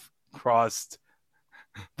teeth crossed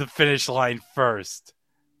the finish line first.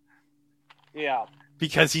 Yeah.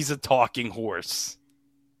 Because he's a talking horse.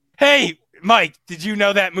 Hey, Mike, did you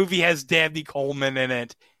know that movie has Dabney Coleman in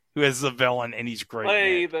it, who is the villain, and he's great?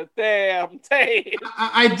 Play the damn tape.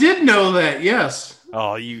 I did know that, yes.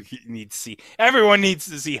 Oh, you need to see. Everyone needs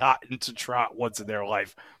to see Hot to Trot once in their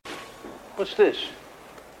life. What's this?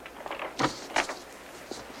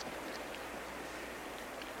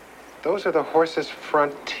 Those are the horse's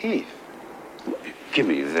front teeth. Give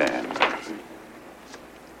me that.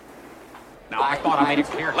 Now, I thought I made it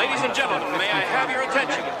clear. Ladies and gentlemen, may I have your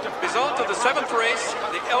attention? The result of the 7th race,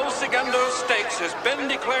 the El Segundo Stakes, has been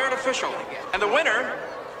declared official. And the winner,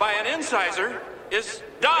 by an incisor, is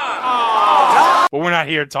Don. But we're not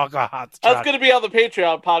here to talk about Hot to Trot. That's going to be on the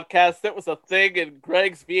Patreon podcast. That was a thing in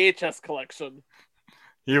Greg's VHS collection.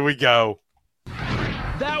 Here we go.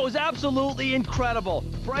 That was absolutely incredible.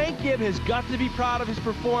 Frank Gibb has got to be proud of his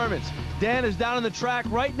performance. Dan is down on the track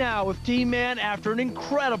right now with Team Man after an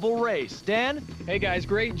incredible race. Dan? Hey, guys,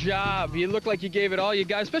 great job. You look like you gave it all you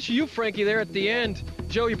got, especially you, Frankie, there at the end.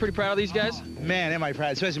 Joe, you pretty proud of these guys? Man, am I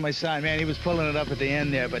proud, especially my son. Man, he was pulling it up at the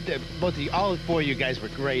end there, but all four of you guys were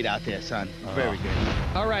great out there, son. Very good.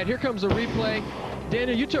 All right, here comes a replay.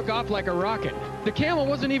 Daniel, you took off like a rocket. The camel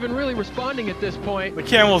wasn't even really responding at this point. The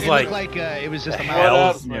camel's it like, looked like it was just a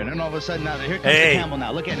mouse. mouse. And all of a sudden, now here comes the camel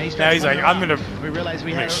now. Look at him. Now he's like, I'm going we realized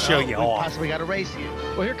we to had show you off. Possibly got a race here.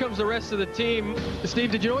 Well, here comes the rest of the team.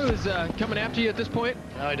 Steve, did you know he was coming after you at this point?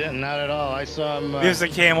 No, I didn't. Not at all. I saw him. Here's the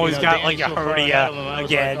camel. He's got like a hernia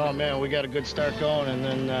again. Like, oh, man, we got a good start going. And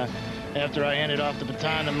then after I handed off the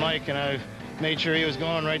baton to Mike and I made sure he was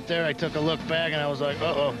going right there, I took a look back and I was like,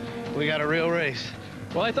 uh-oh, we got a real race.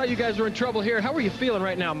 Well, I thought you guys were in trouble here. How are you feeling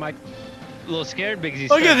right now, Mike? A little scared because he's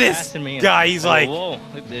look at this guy. He's like, whoa,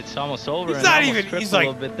 it's almost over. He's not even. He's like,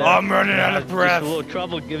 I'm running out of breath. Just a little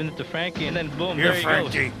trouble giving it to Frankie, and then boom, Here, there he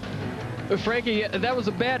Frankie. goes. Frankie, that was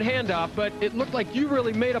a bad handoff, but it looked like you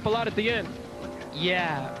really made up a lot at the end.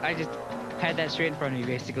 Yeah, I just had that straight in front of me,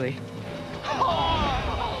 basically.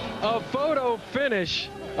 A photo finish.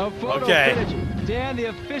 A photo finish. Dan, the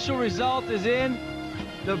official result is in.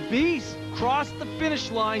 The Beast crossed the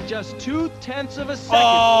finish line just 0.2 of a second.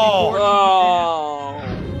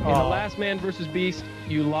 In the last man versus Beast,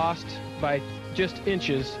 you lost by just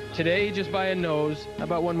inches. Today, just by a nose. How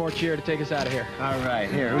about one more cheer to take us out of here? All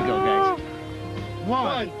right, here we go, guys.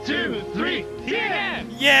 1, 2, 3, Dan!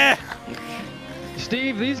 Yeah!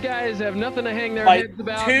 Steve, these guys have nothing to hang their By heads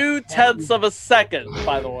about. 0.2 of a second,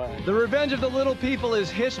 by the way. The revenge of the little people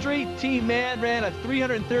is history. Team Man ran a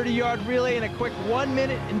 330-yard relay in a quick 1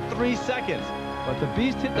 minute and 3 seconds. But the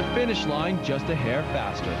Beast hit the finish line just a hair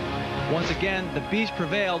faster. Once again, the Beast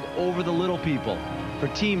prevailed over the little people. For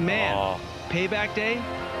Team Man, payback day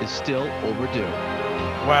is still overdue.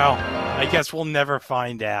 Well, I guess we'll never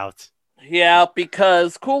find out. Yeah,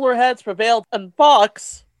 because cooler heads prevailed, and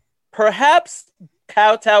Fox, perhaps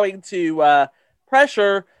kowtowing to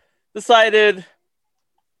pressure, decided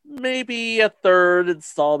maybe a third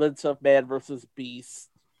installment of Man vs. Beast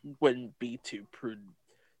wouldn't be too prudent,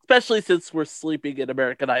 especially since we're sleeping in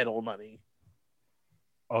American Idol money.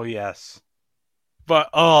 Oh, yes. But,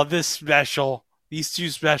 these two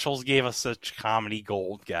specials gave us such comedy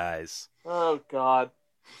gold, guys. Oh, God.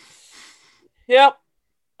 Yep.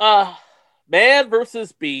 Man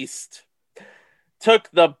vs. Beast took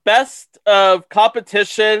the best of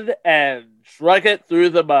competition and drug it through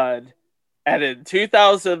the mud. And in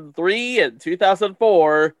 2003 and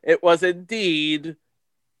 2004, it was indeed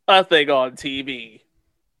a thing on TV.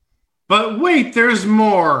 But wait, there's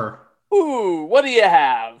more. Ooh, what do you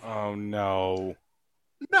have? Oh, no.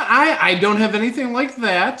 No, I don't have anything like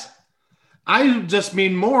that. I just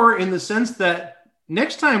mean more in the sense that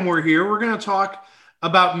next time we're here, we're going to talk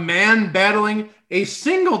about man battling a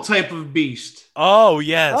single type of beast. Oh,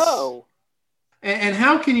 yes. Oh. And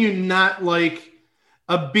how can you not like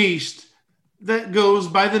a beast that goes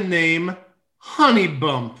by the name Honey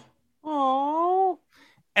Bump? Oh.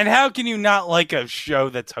 And how can you not like a show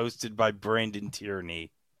that's hosted by Brandon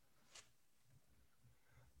Tierney?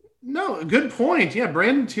 No, good point. Yeah,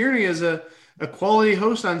 Brandon Tierney is a quality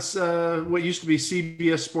host on what used to be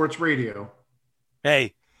CBS Sports Radio.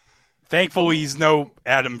 Hey, Thankfully, he's no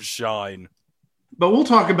Adam Shine. But we'll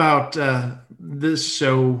talk about this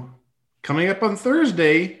show coming up on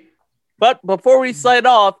Thursday. But before we sign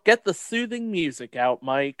off, get the soothing music out,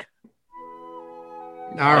 Mike.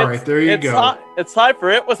 All right, there you go. It's time for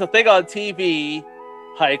It Was a Thing on TV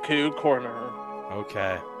Haiku Corner.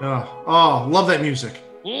 Okay. Oh, love that music.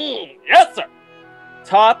 Yes, sir.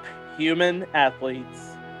 Top human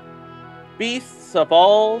athletes. Beasts of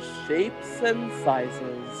all shapes and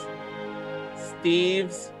sizes.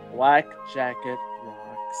 Steve's Black Jacket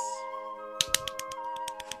rocks.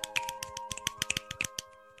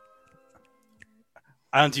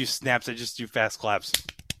 I don't do snaps, I just do fast claps.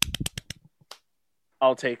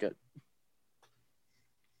 I'll take it.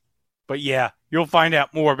 But yeah, you'll find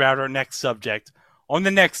out more about our next subject on the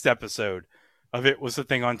next episode of It Was a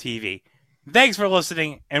Thing on TV. Thanks for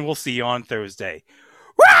listening, and we'll see you on Thursday.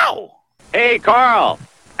 Wow! Hey, Carl.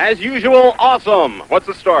 As usual, awesome. What's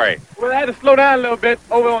the story? Well, I had to slow down a little bit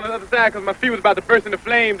over on the other side because my feet was about to burst into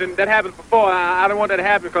flames, and that happened before. I don't want that to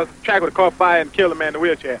happen because the track would have caught fire and killed a man in the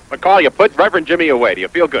wheelchair. But, Carl, you put Reverend Jimmy away. Do you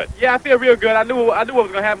feel good? Yeah, I feel real good. I knew what was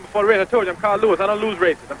going to happen before the race. I told you I'm Carl Lewis. I don't lose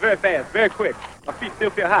races. I'm very fast, very quick. My feet still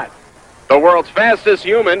feel hot. The world's fastest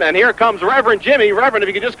human, and here comes Reverend Jimmy. Reverend, if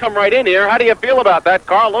you could just come right in here. How do you feel about that?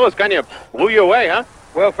 Carl Lewis kind of blew you away, huh?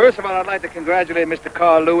 Well, first of all, I'd like to congratulate Mr.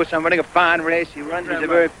 Carl Lewis on running a fine race. He runs as a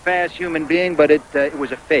very fast human being, but it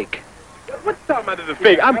was a fake. What you talking about as a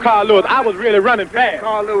fake? I'm Carl Lewis. I was really running fast.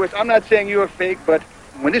 Carl Lewis, I'm not saying you're a fake, but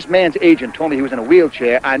when this man's agent told me he was in a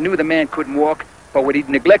wheelchair, I knew the man couldn't walk, but what he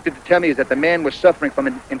neglected to tell me is that the man was suffering from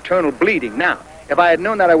an internal bleeding. Now, if I had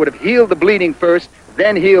known that, I would have healed the bleeding first,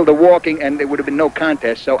 then healed the walking, and there would have been no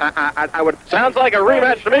contest. So I would... Sounds like a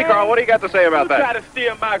rematch to me, Carl. What do you got to say about that? You try to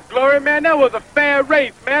steal my glory, man. That was a fair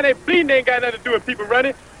race, man. That bleeding ain't got nothing to do with people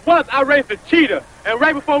running. Once I raced a cheetah, and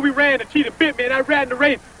right before we ran, the cheetah bit me, and I ran the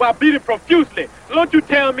race while bleeding profusely. So don't you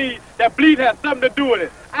tell me that bleeding has something to do with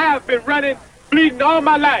it. I have been running, bleeding all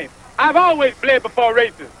my life. I've always bled before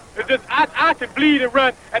races. It's just I can bleed and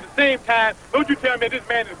run at the same time. Don't you tell me this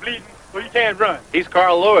man is bleeding so he can't run. He's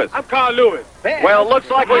Carl Lewis. I'm Carl Lewis. Well, looks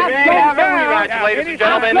like we may have a rematch, ladies and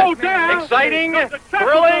gentlemen. Exciting,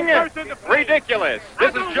 thrilling, ridiculous.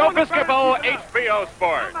 This is Joe Piscopo, HBO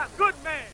Sports.